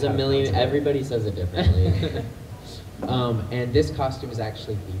know. There's a million, everybody says it differently. And this costume is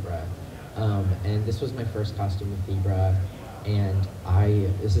actually Fibra. And this was my first costume with Fibra. And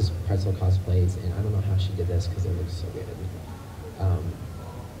this is Pretzel Cosplays, and I don't know how she did this because it looks so good.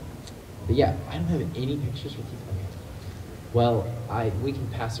 But yeah, I don't have any pictures with you. Okay. Well, we can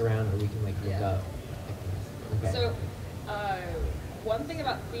pass around or we can like look up. Okay. So, one thing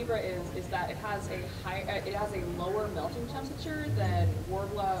about Fibra is that it has a lower melting temperature than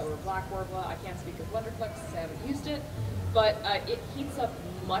Warbler or Black Warbler. I can't speak of Wonderflex because I haven't used it, but it heats up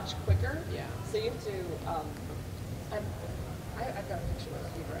much quicker. Yeah. So you have to. I've got a picture of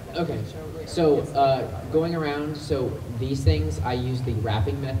Fibra. Okay, so going around, so these things, I use the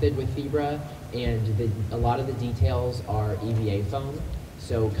wrapping method with Fibra, and a lot of the details are EVA foam,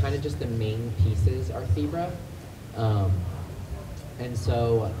 so kind of just the main pieces are Fibra. And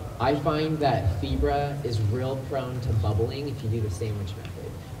so I find that Fibra is real prone to bubbling if you do the sandwich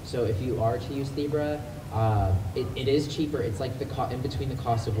method. So if you are to use Fibra, it is cheaper. It's like in between the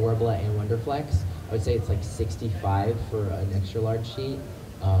cost of Warbler and Wonderflex. I would say it's like $65 for an extra large sheet,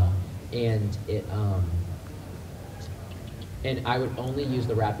 and I would only use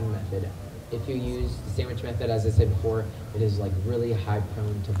the wrapping method. If you use the sandwich method, as I said before, it is like really high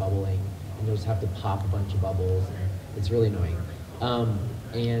prone to bubbling, and you'll just have to pop a bunch of bubbles, and it's really annoying.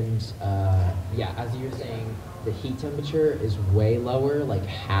 Yeah, as you were saying, the heat temperature is way lower, like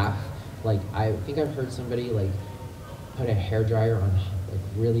half. Like I think I've heard somebody like put a hairdryer on like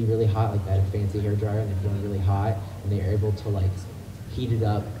really, really hot, like that a fancy hairdryer, and they're feeling really hot, and they're able to like heat it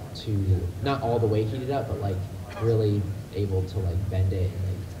up to, not all the way heat it up, but like really able to like bend it and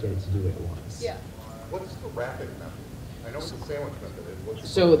like get it to do what it wants. Yeah. What's the wrapping method? I know what the sandwich method is.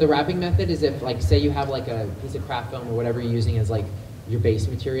 So the wrapping method is if, like, say you have like a piece of craft foam or whatever you're using as like your base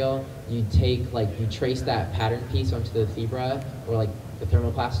material, you take like, you trace that pattern piece onto the Fibra or like the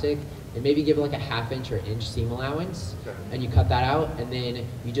thermoplastic, and maybe give it like a ½ or inch seam allowance, and you cut that out, and then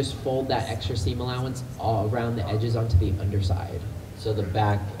you just fold that extra seam allowance all around the edges onto the underside. So the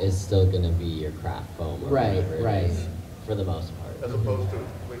back is still going to be your craft foam, or whatever it is, for the most part. As opposed to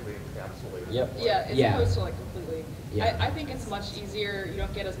completely encapsulated. Yep. Yeah, as Yeah. opposed to like completely. Yeah. I think it's much easier. You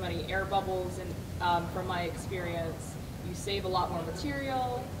don't get as many air bubbles, and from my experience, you save a lot more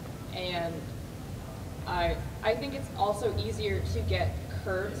material, and I think it's also easier to get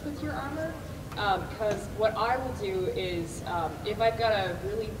curves with your armor, because what I will do is if I've got a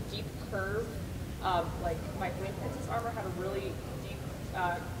really deep curve, like my Wing Princess armor had a really deep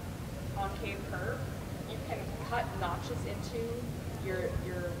concave curve, you can cut notches into your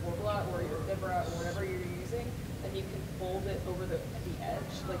Warbler or your Vibra or whatever you're using, and you can fold it over the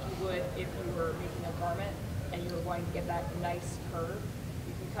edge like you would if you were making a garment and you were wanting to get that nice curve.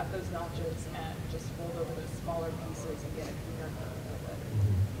 You can cut those notches and just fold over those smaller pieces and get a cleaner curve with it.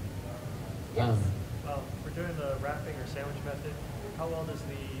 Yes. For doing the wrapping or sandwich method, how well does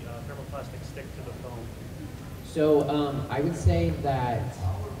the thermoplastic stick to the foam? So I would say that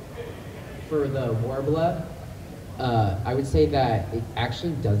for the Warbler, I would say that it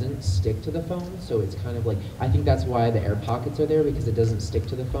actually doesn't stick to the foam, so it's kind of like, I think that's why the air pockets are there, because it doesn't stick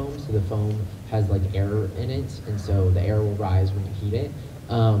to the foam, so the foam has like air in it, and so the air will rise when you heat it.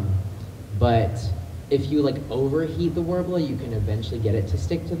 But if you like overheat the Warbler, you can eventually get it to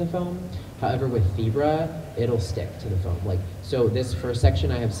stick to the foam. However, with Fibra, it'll stick to the foam. Like, so this first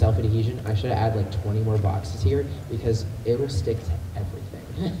section I have self-adhesion. I should add like 20 more boxes here because it'll stick to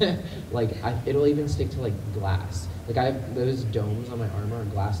everything. Like, it'll even stick to like glass. Like I have those domes on my armor are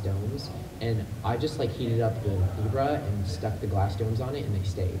glass domes, and I just like heated up the Fibra and stuck the glass domes on it, and they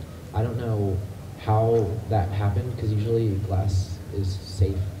stayed. I don't know how that happened because usually glass is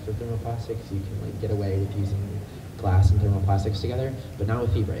safe for thermoplastics. You can like get away with using glass and thermoplastics together, but not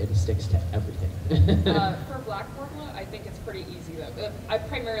with fibra. It sticks to everything. For black Worbla, I think it's pretty easy though. I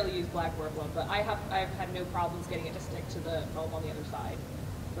primarily use black Worbla, but I've had no problems getting it to stick to the foam on the other side.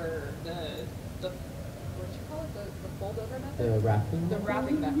 For the what do you call it? The fold over method? The wrapping? The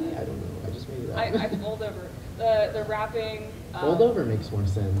wrapping method. I don't know. I just made it up. I fold over. The wrapping. Fold over makes more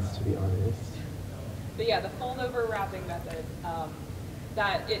sense, to be honest. But yeah, the fold over wrapping method.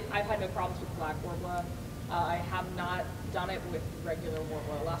 I've had no problems with black Worbla. I have not done it with regular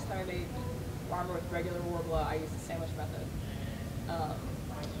Worbla. Last time I made armor with regular Worbla, I used the sandwich method.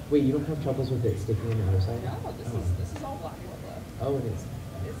 Wait, you don't have troubles with it sticking on the other side? No, this is all black Worbla. Oh, it is.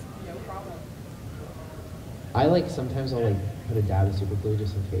 It's no problem. I like sometimes I'll like put a dab of super glue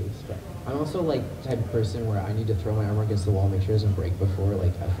just in case, but I'm also like the type of person where I need to throw my armor against the wall, make sure it doesn't break before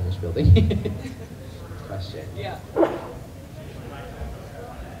like I finish building. Question. Yeah.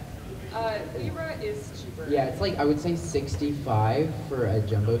 Libra is cheaper. Yeah, it's like I would say 65 for a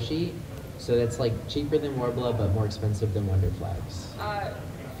jumbo sheet, so that's like cheaper than Worbla but more expensive than Wonder Flags.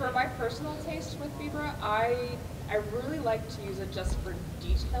 For my personal taste with Fibra, I really like to use it just for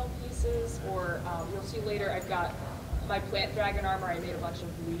detail pieces, or you'll see later I've got my plant dragon armor. I made a bunch of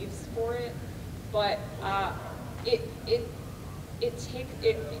leaves for it, but it's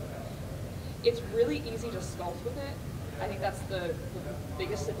really easy to sculpt with it. I think that's the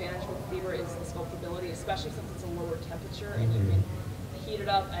biggest advantage with Fibra is the sculptability, especially since it's a lower temperature and you can heat it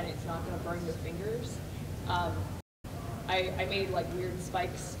up and it's not going to burn your fingers. I made like weird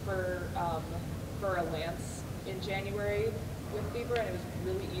spikes for a lance in January with Fibra, and it was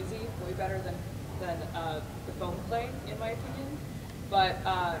really easy, way better than the foam clay in my opinion. But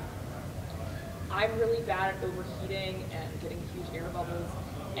I'm really bad at overheating and getting huge air bubbles,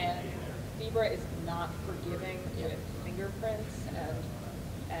 and Fibra is not forgiving with fingerprints, and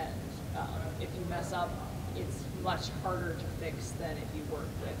if you mess up, it's much harder to fix than if you work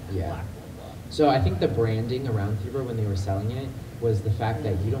with black Worbla. So I think the branding around Fibra when they were selling it was the fact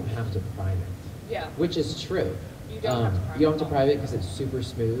that you don't have to prime it. Yeah. Which is true. You don't have to prime it. You don't have to prime it because it's super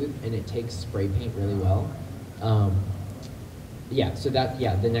smooth and it takes spray paint really well. Yeah, so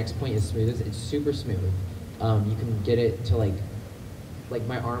the next point is smooth. It's super smooth. You can get it to like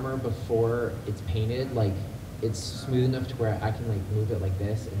my armor before it's painted, like it's smooth enough to where I can like move it like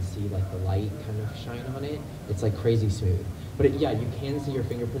this and see like the light kind of shine on it. It's like crazy smooth. But you can see your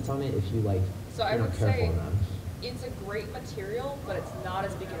fingerprints on it if you like, so you're not careful enough. It's a great material, but it's not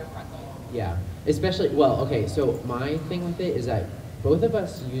as beginner friendly. Yeah, especially, well, okay, so my thing with it is that both of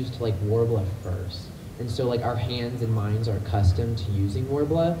us used like Worbla first. And so like our hands and minds are accustomed to using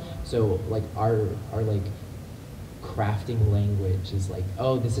Worbla. So like our like crafting language is like,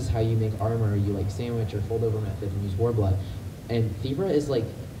 oh, this is how you make armor. You like sandwich or fold over method and use Worbla. And Fibra is like,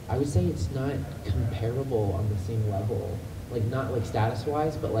 I would say it's not comparable on the same level. Like not like status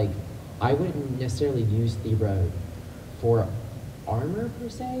wise, but like I wouldn't necessarily use Fibra for armor per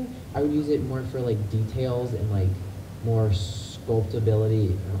se. I would use it more for like details and like more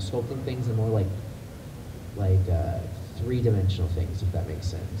sculptability, sculpting things and more like three-dimensional things, if that makes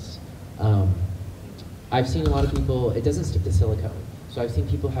sense. I've seen a lot of people, it doesn't stick to silicone. So I've seen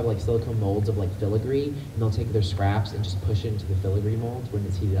people have like silicone molds of like filigree, and they'll take their scraps and just push it into the filigree mold when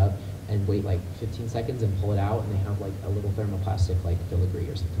it's heated up and wait like 15 seconds and pull it out, and they have like a little thermoplastic like filigree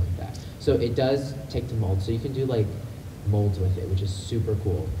or something like that. So it does take to mold, so you can do like molds with it, which is super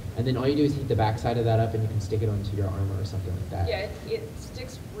cool. And then all you do is heat the back side of that up and you can stick it onto your armor or something like that. Yeah, it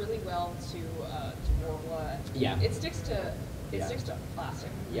sticks really well to Worbla. Yeah. It sticks to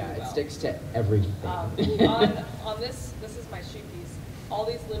plastic. Yeah, really it well. sticks to everything. On this is my shoe piece. All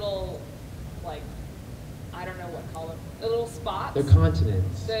these little, like, I don't know what to call them. The little spots. They're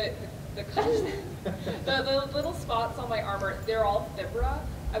continents. The little spots on my armor, they're all Fibra.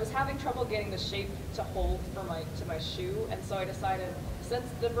 I was having trouble getting the shape to hold to my shoe, and so I decided, since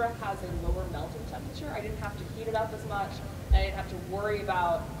Fibra has a lower melting temperature, I didn't have to heat it up as much, and I didn't have to worry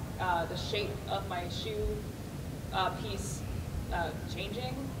about the shape of my shoe piece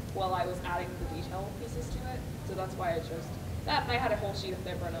changing while I was adding the detail pieces to it. So that's why I chose that. And I had a whole sheet of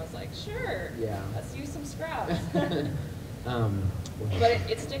Fibra, and I was like, sure, let's use some scraps. But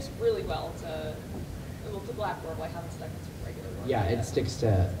it sticks really well to black Worbla. I haven't stuck it to regular Worbla. Yeah, it sticks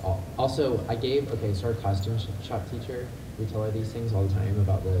to all. Also, so our costume shop teacher, we tell her these things all the time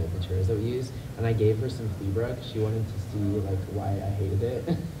about the materials that we use, and I gave her some Fibra because she wanted to see like why I hated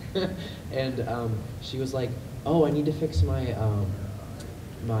it. And she was like, oh, I need to fix my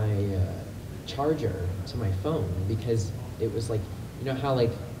charger to my phone because it was like, you know how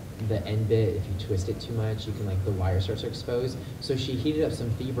like the end bit, if you twist it too much, you can like the wire starts to expose. So she heated up some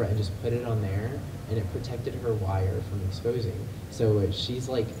fibra and just put it on there, and it protected her wire from exposing. So she's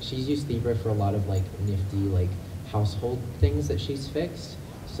used fibra for a lot of like nifty like household things that she's fixed.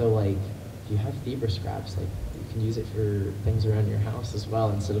 So like if you have fibra scraps, like you can use it for things around your house as well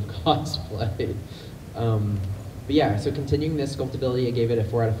instead of cosplay. But yeah, so continuing this sculptability, I gave it a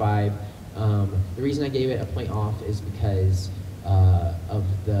 4 out of 5. The reason I gave it a point off is because of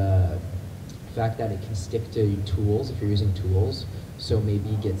the fact that it can stick to tools if you're using tools. So maybe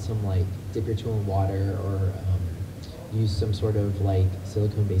get some like, dip your tool in water, or use some sort of like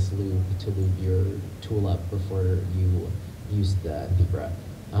silicone-based lube to lube your tool up before you use the fibra.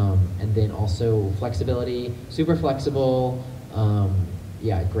 And then also flexibility, super flexible.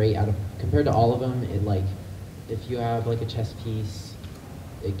 Yeah, great. Compared to all of them, it like, if you have like a chest piece,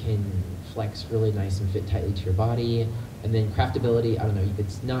 it can flex really nice and fit tightly to your body. And then craftability, I don't know,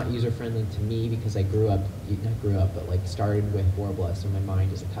 it's not user-friendly to me because I but like started with Worbla, so my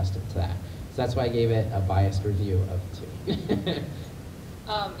mind is accustomed to that. So that's why I gave it a biased review of 2.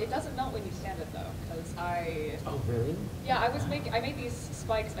 It doesn't melt when you stand it though, because Oh, really? Yeah, I made these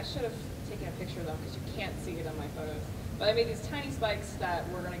spikes. I should have taken a picture of them because you can't see it in my photos. But I made these tiny spikes that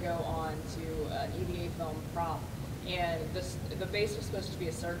were going to go on to an EVA film prop, and the base was supposed to be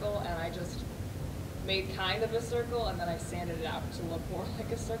a circle, and I just made kind of a circle, and then I sanded it out to look more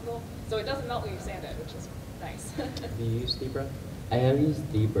like a circle. So it doesn't melt when you sand it, which is nice. Do you use fibra? I have used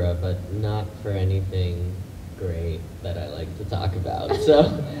fibra, but not for anything great that I like to talk about.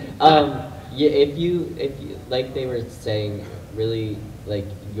 So, yeah, if you like they were saying, really like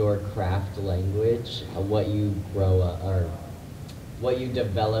your craft language, what you grow up or what you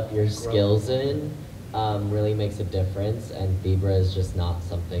develop your skills in, really makes a difference. And fibra is just not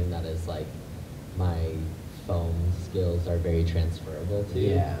something that is like my foam skills are very transferable to.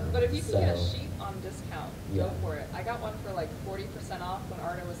 Yeah. But if you can get a sheet on discount, Yeah. go for it. I got one for like 40% off when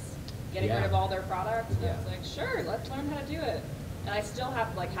Arda was getting Yeah. rid of all their products. And Yeah. I was like, sure, let's learn how to do it. And I still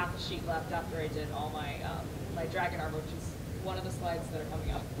have like half a sheet left after I did all my my dragon armor, which is one of the slides that are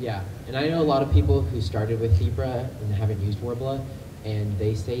coming up. Yeah, and I know a lot of people who started with fibra and haven't used Worbla, and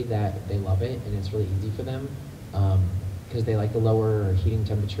they say that they love it and it's really easy for them because they like the lower heating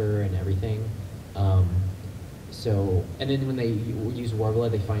temperature and everything. So, and then when they use Worbla,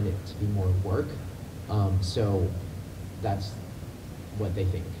 they find it to be more work. So that's what they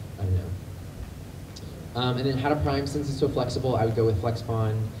think. I don't know. And then how to prime, since it's so flexible, I would go with Flex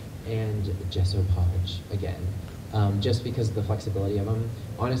Bond and Gesso Podge again, just because of the flexibility of them.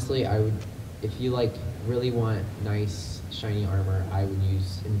 Honestly, I would, if you like really want nice shiny armor, I would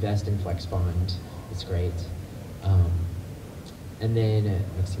invest in Flex Bond. It's great. And then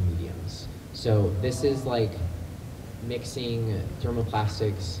mixing mediums. So this is like mixing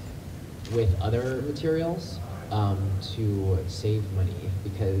thermoplastics with other materials to save money,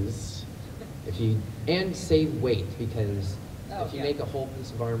 because and save weight, because if you make a whole piece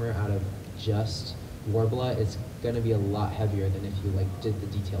of armor out of just Worbla, it's going to be a lot heavier than if you like did the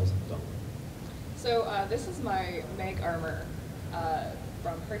details in foam. So this is my Meg armor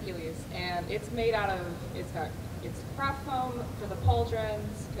from Hercules, and it's made out of, it's craft foam for the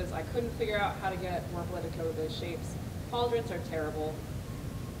pauldrons, because I couldn't figure out how to get Worbla to coat those shapes. Pauldrons are terrible.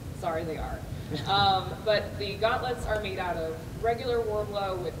 Sorry, they are. But the gauntlets are made out of regular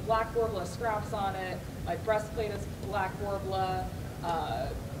Worbla with black Worbla scraps on it. My breastplate is black Worbla.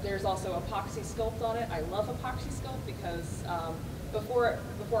 There's also epoxy sculpt on it. I love epoxy sculpt because before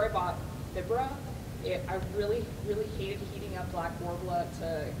I bought Fibra, I really hated heating up black Worbla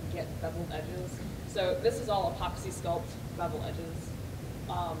to get beveled edges. So this is all epoxy sculpt bevel edges.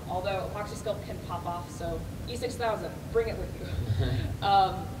 Although epoxy sculpt can pop off, so E6000, bring it with you.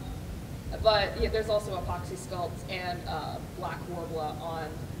 But yeah, there's also epoxy sculpt and black Worbla on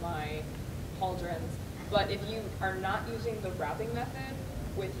my pauldrons. But if you are not using the wrapping method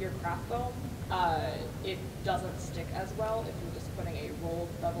with your craft foam, it doesn't stick as well if you're just putting a rolled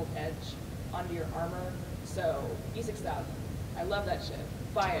beveled edge onto your armor. So E6000, I love that shit.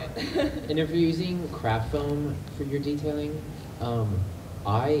 Buy it. And if you're using craft foam for your detailing,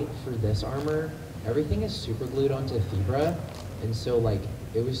 for this armor, everything is super glued onto fibra, and so like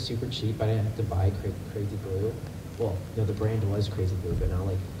it was super cheap. I didn't have to buy crazy glue. Well, no, the brand was crazy glue, but not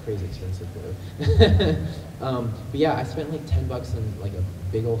like crazy expensive glue. But yeah, I spent like $10 on like a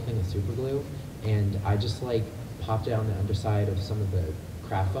big old thing of super glue, and I just like popped it on the underside of some of the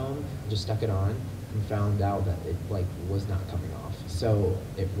craft foam, and just stuck it on, and found out that it like was not coming off. So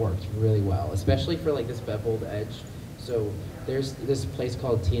it worked really well, especially for like this beveled edge. So there's this place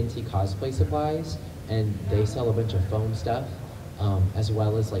called TNT Cosplay Supplies, and they sell a bunch of foam stuff. as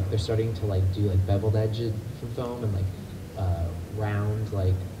well as like they're starting to like do like beveled edge from foam and like round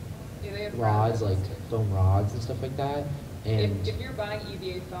like Yeah, they have rods, round like foam rods and stuff like that. And if you're buying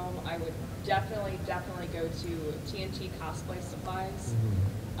EVA foam, I would definitely go to TNT Cosplay Supplies.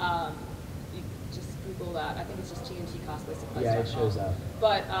 You just Google that. I think it's just TNT Cosplay Supplies. yeah, it shows up.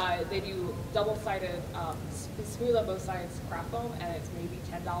 But they do double-sided, smooth on both sides craft foam, and it's maybe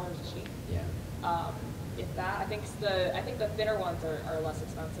 $10 a sheet. Yeah. If that, I think the thinner ones are less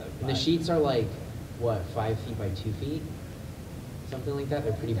expensive. And the sheets are like what, 5 feet by 2 feet, something like that.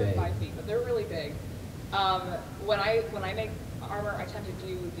 They're pretty they're big. 5 feet, but they're really big. When I make armor, I tend to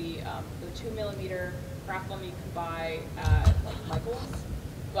do the 2mm craft foam you can buy at like Michael's,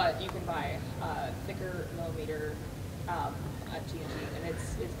 but you can buy thicker millimeter at TNT, and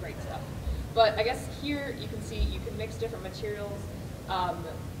it's great stuff. But I guess here you can see you can mix different materials.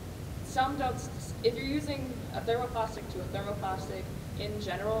 Some don't. If you're using a thermoplastic to a thermoplastic, in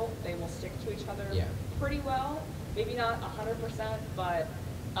general, they will stick to each other pretty well. Maybe not 100%, but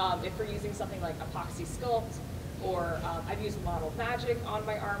if we're using something like epoxy sculpt, or I've used Model Magic on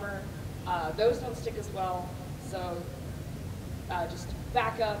my armor, those don't stick as well. So just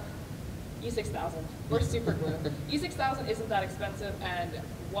back up, E6000 or super glue. E6000 isn't that expensive, and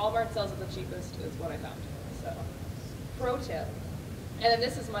Walmart sells it the cheapest, is what I found. So, pro tip. And then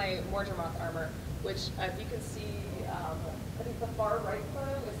this is my Morgermoth armor, which if you can see, I think the far right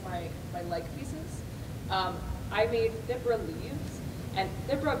photo is my leg pieces. I made Thibra leaves, and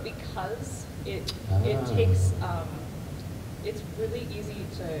Thibra, because it takes, it's really easy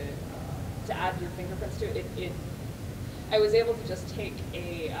to add your fingerprints to it. I was able to just take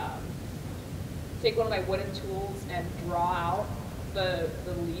take one of my wooden tools and draw out the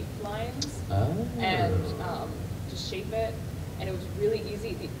leaf lines and just shape it, and it was really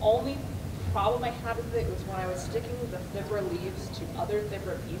easy. The only problem I had with it was when I was sticking the Thibra leaves to other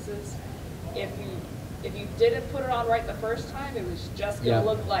Thibra pieces. If you didn't put it on right the first time, it was just gonna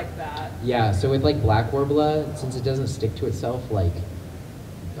look like that. Yeah, so with like black Warbler, since it doesn't stick to itself like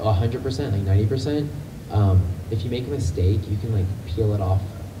 100%, like 90%, if you make a mistake, you can like peel it off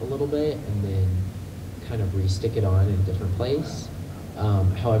a little bit and then kind of re-stick it on in a different place.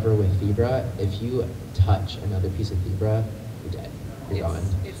 However, with Thibra, if you touch another piece of Thibra, you're dead. You're gone.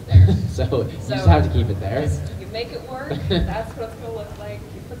 It's there. So you just have to keep it there. You make it work. That's what it's gonna look like.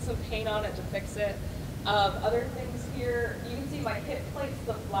 You put some paint on it to fix it. Other things here, you can see my hip plates,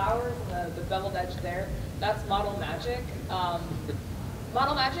 the flowers, and the beveled edge there. That's Model Magic.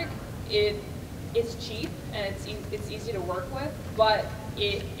 Model Magic, it's cheap and it's easy to work with, but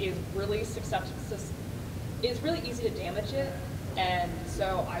it is really susceptible. It's really easy to damage it, and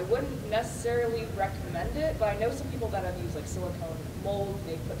so I wouldn't necessarily recommend it. But I know some people that have used like silicone mold.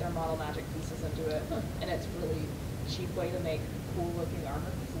 They put their Model Magic pieces into it, and it's a really cheap way to make cool-looking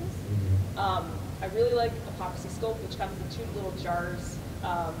armor pieces. I really like epoxy sculpt, which comes in 2 little jars,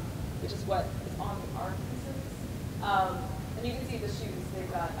 which is what is on the arm pieces. And you can see the shoes.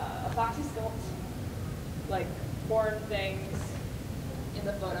 They've got epoxy sculpt, like horn things in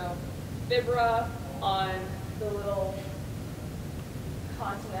the photo, Fibra on the little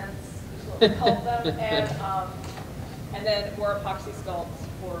continents, is what we call them, and then more epoxy sculpt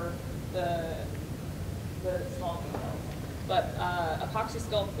for the small details. But epoxy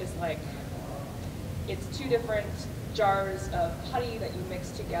sculpt is like, it's 2 different jars of putty that you mix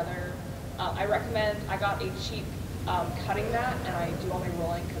together. I recommend, I got a cheap cutting mat, and I do all my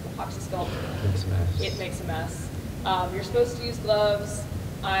rolling because epoxy sculpt, it makes a mess. You're supposed to use gloves.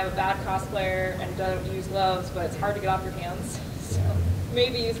 I'm a bad cosplayer and don't use gloves, but it's hard to get off your hands. So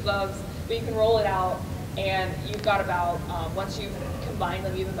maybe use gloves, but you can roll it out, and you've got about, once you've combined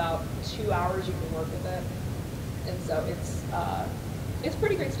them, you have about 2 hours you can work with it. And so it's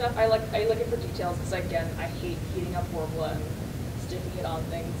pretty great stuff. I look it for details because, again, I hate heating up Warbler and sticking it on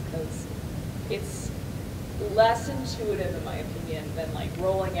things because it's less intuitive, in my opinion, than like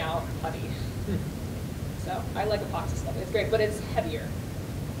rolling out putty. So I like epoxy stuff. It's great, but it's heavier.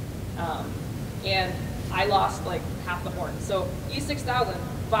 And I lost like half the horn. So E6000,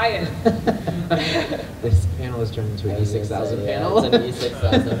 buy it. This panel is turned into an E6000 panel. It's an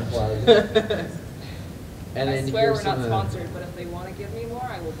E6000 plug. And I then swear we're here's not some, sponsored, but if they want to give me more,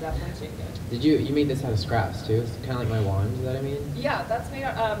 I will definitely take it. Did you made this out of scraps too? It's kind of like my wand. Is that what I mean? Yeah, that's made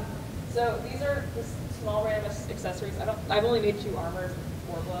out. So these are just small random accessories. I've only made 2 armors with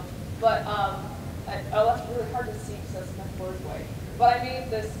Warbler, but that's really hard to see because that's my floor's way. But I made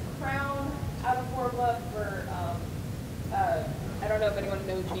this crown out of Warbler for I don't know if anyone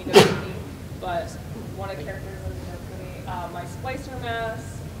knows Nino Kuni, but one of the characters in Nino Kuni. My splicer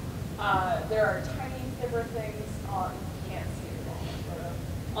mask. There are tiny Thibra things on. You can't see it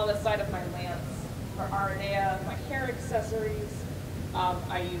on the side of my lance for Aranea, my hair accessories,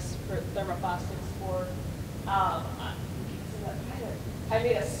 I use for Thermoplastics for. I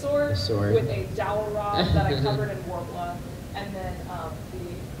made a sword with a dowel rod that I covered in Warbler, and then the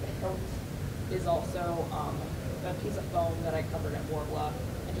hilt is also a piece of foam that I covered in Warbler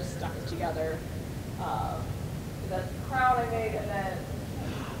and just stuck it together. The crown I made, and then,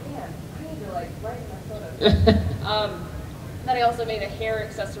 man, I need to like write my photos. Then I also made a hair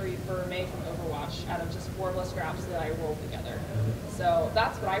accessory for May from Overwatch out of just Warbler scraps that I rolled together. So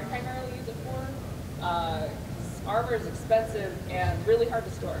that's what I primarily use it for. Armor is expensive and really hard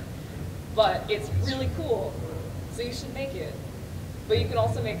to store, but it's really cool, so you should make it. But you can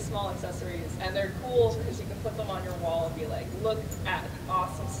also make small accessories, and they're cool because you can put them on your wall and be like, look at the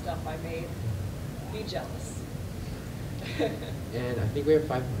awesome stuff I made. Be jealous. And I think we have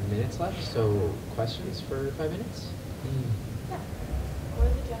 5 minutes left, so questions for 5 minutes? Yeah. What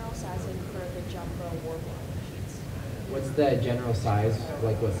are the general sizing for the jumbo warbler sheets? What's the general size,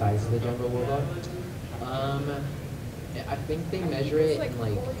 like what size is the jumbo warbler? I think they measure it in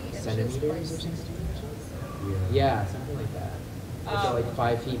like centimeters or something. Yeah, something like that. So like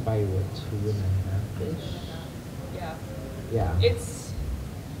 5 feet by what, 2.5-ish? Yeah. Yeah. It's,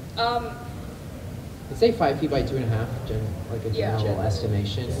 I'd say 5 feet by 2.5, like a general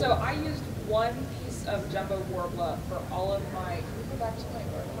estimation. So I used one piece of jumbo warbler for all of my, can we go back to my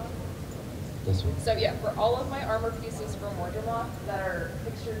armor? This one. So yeah, for all of my armor pieces from Mordremoth that are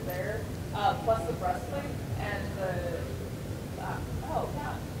pictured there, plus the breastplate and the, oh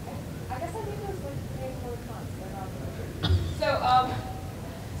yeah, I guess I think those like paying for the cons, they're not pictured.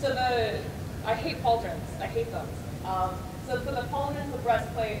 So I hate pauldrons, I hate them. So for the pauldrons, the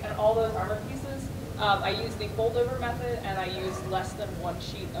breastplate, and all those armor pieces, I use the fold over method, and I use less than 1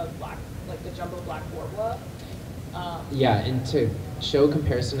 sheet of black, like the jumbo black warbler. Yeah, and to show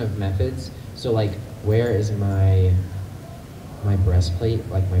comparison of methods, so like where is my breastplate,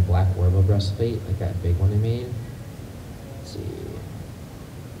 like my black warbler breastplate, like that big one I made? Let's see.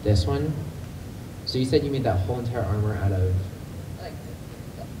 This one. So you said you made that whole entire armor out of Like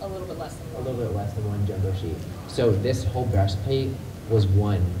a little bit less than a one. little bit less than 1 jumbo sheet. So this whole breastplate was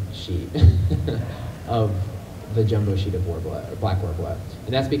 1 sheet of the jumbo sheet of warbler, or black warbler.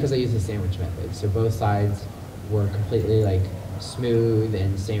 And that's because I used the sandwich method. So both sides were completely like smooth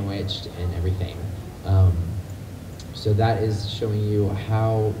and sandwiched and everything. So that is showing you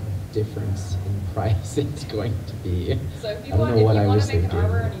how different in price it's going to be. So if you I don't want, know what I was to make thinking. an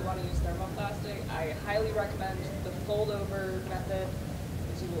armor and you want to use thermoplastic, I highly recommend the fold over method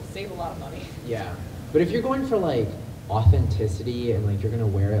because you will save a lot of money. Yeah, but if you're going for like authenticity and like you're gonna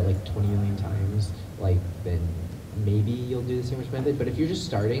wear it like 20 million times, like then maybe you'll do the sandwich method. But if you're just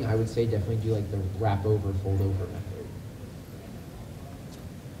starting, I would say definitely do like the wrap over, fold over method.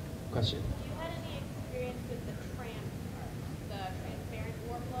 Question? Have you had any experience with the transparent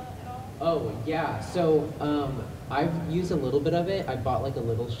warbler at all? Oh yeah, so I've used a little bit of it. I bought like a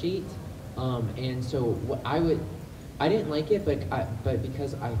little sheet, and so what I didn't like it, but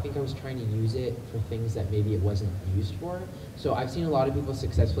because I think I was trying to use it for things that maybe it wasn't used for. So I've seen a lot of people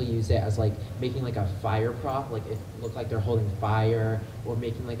successfully use it as like making like a fire prop, like it looked like they're holding fire, or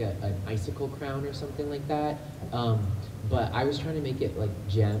making like an icicle crown or something like that. But I was trying to make it like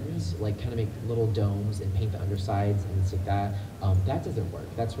gems, like kind of make little domes and paint the undersides and things like that. That doesn't work.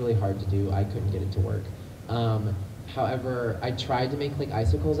 That's really hard to do. I couldn't get it to work. However, I tried to make like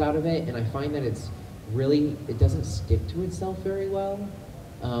icicles out of it, and I find that it doesn't stick to itself very well.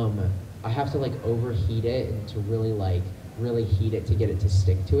 I have to like overheat it and to really heat it to get it to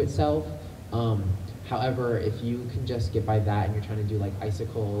stick to itself. However, if you can just get by that and you're trying to do like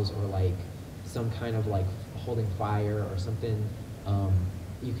icicles or like some kind of like holding fire or something,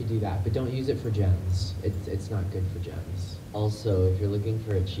 you could do that, but don't use it for gems. It's not good for gems. Also, if you're looking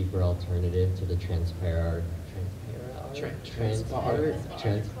for a cheaper alternative to the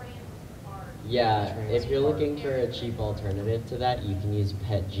yeah, if you're looking for a cheap alternative to that, you can use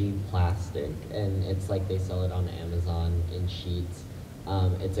PETG plastic, and it's like they sell it on Amazon in sheets.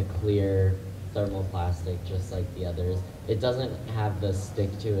 It's a clear thermoplastic, just like the others. It doesn't have the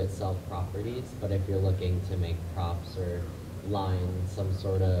stick to itself properties, but if you're looking to make props or line some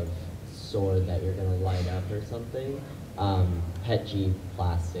sort of sword that you're gonna light up or something, PETG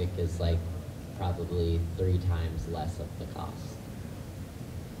plastic is like probably 3 times less of the cost.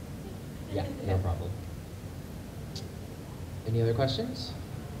 Yeah, no problem. Any other questions?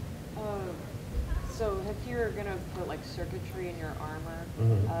 So if you're gonna put like circuitry in your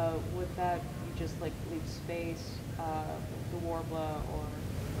armor, would that you just like leave space with the warbler, or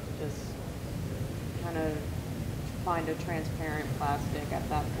just kind of find a transparent plastic at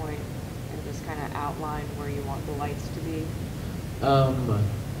that point and just kind of outline where you want the lights to be?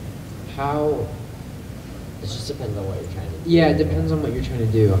 How? It just depends on what you're trying to do. Yeah, it depends on what you're trying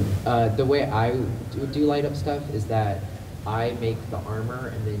to do. The way I do light up stuff is that I make the armor,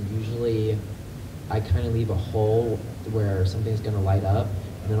 and then usually I kind of leave a hole where something's going to light up,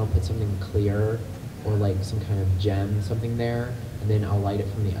 and then I'll put something clear or like some kind of gem, something there, and then I'll light it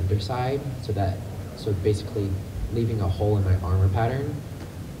from the underside, so basically leaving a hole in my armor pattern.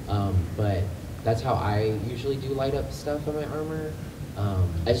 But that's how I usually do light up stuff on my armor.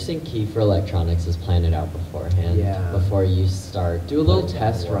 I just think key for electronics is plan it out beforehand. Yeah. Before you start. Do a little putting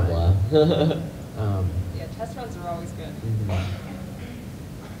test down run. Worbla. Yeah, test runs are always good. Mhm.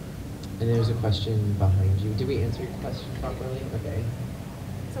 And there's a question behind you. Did we answer your question properly? Okay.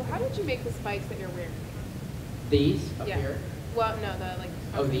 So how did you make the spikes that you're wearing? These up Yeah. here? Well, no, the like.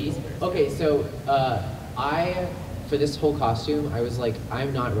 Oh, these? holders. Okay, so for this whole costume, I was like,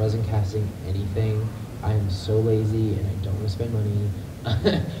 I'm not resin casting anything. I am so lazy and I don't want to spend money.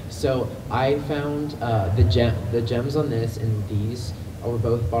 So I found the gems on this and these were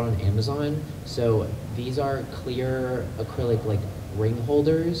both bought on Amazon. So these are clear acrylic like ring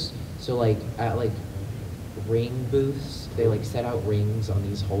holders. So like at like ring booths, they like set out rings on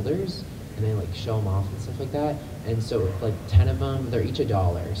these holders and they like show them off and stuff like that. And so like 10 of them, they're each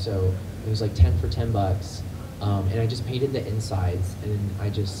 $1. So it was like 10 for $10. And I just painted the insides and I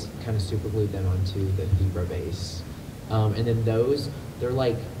just kind of super glued them onto the Fibra base. And then those,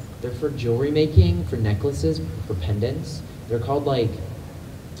 they're for jewelry making, for necklaces, for pendants. They're called like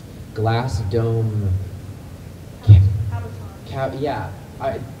glass dome. Yeah,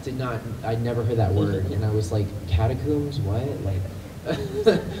 I never heard that word, and I was like, catacombs, what? Like,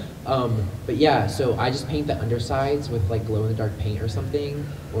 but yeah, so I just paint the undersides with like glow in the dark paint or something,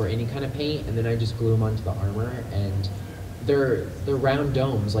 or any kind of paint, and then I just glue them onto the armor, and they're round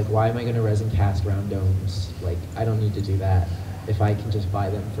domes. Like, why am I gonna resin cast round domes? Like, I don't need to do that if I can just buy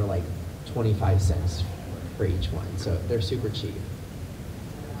them for like 25 cents for each one. So they're super cheap.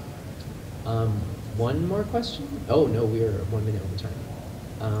 One more question? Oh no, we are 1 minute over time.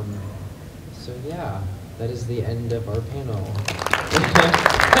 So yeah, that is the end of our panel.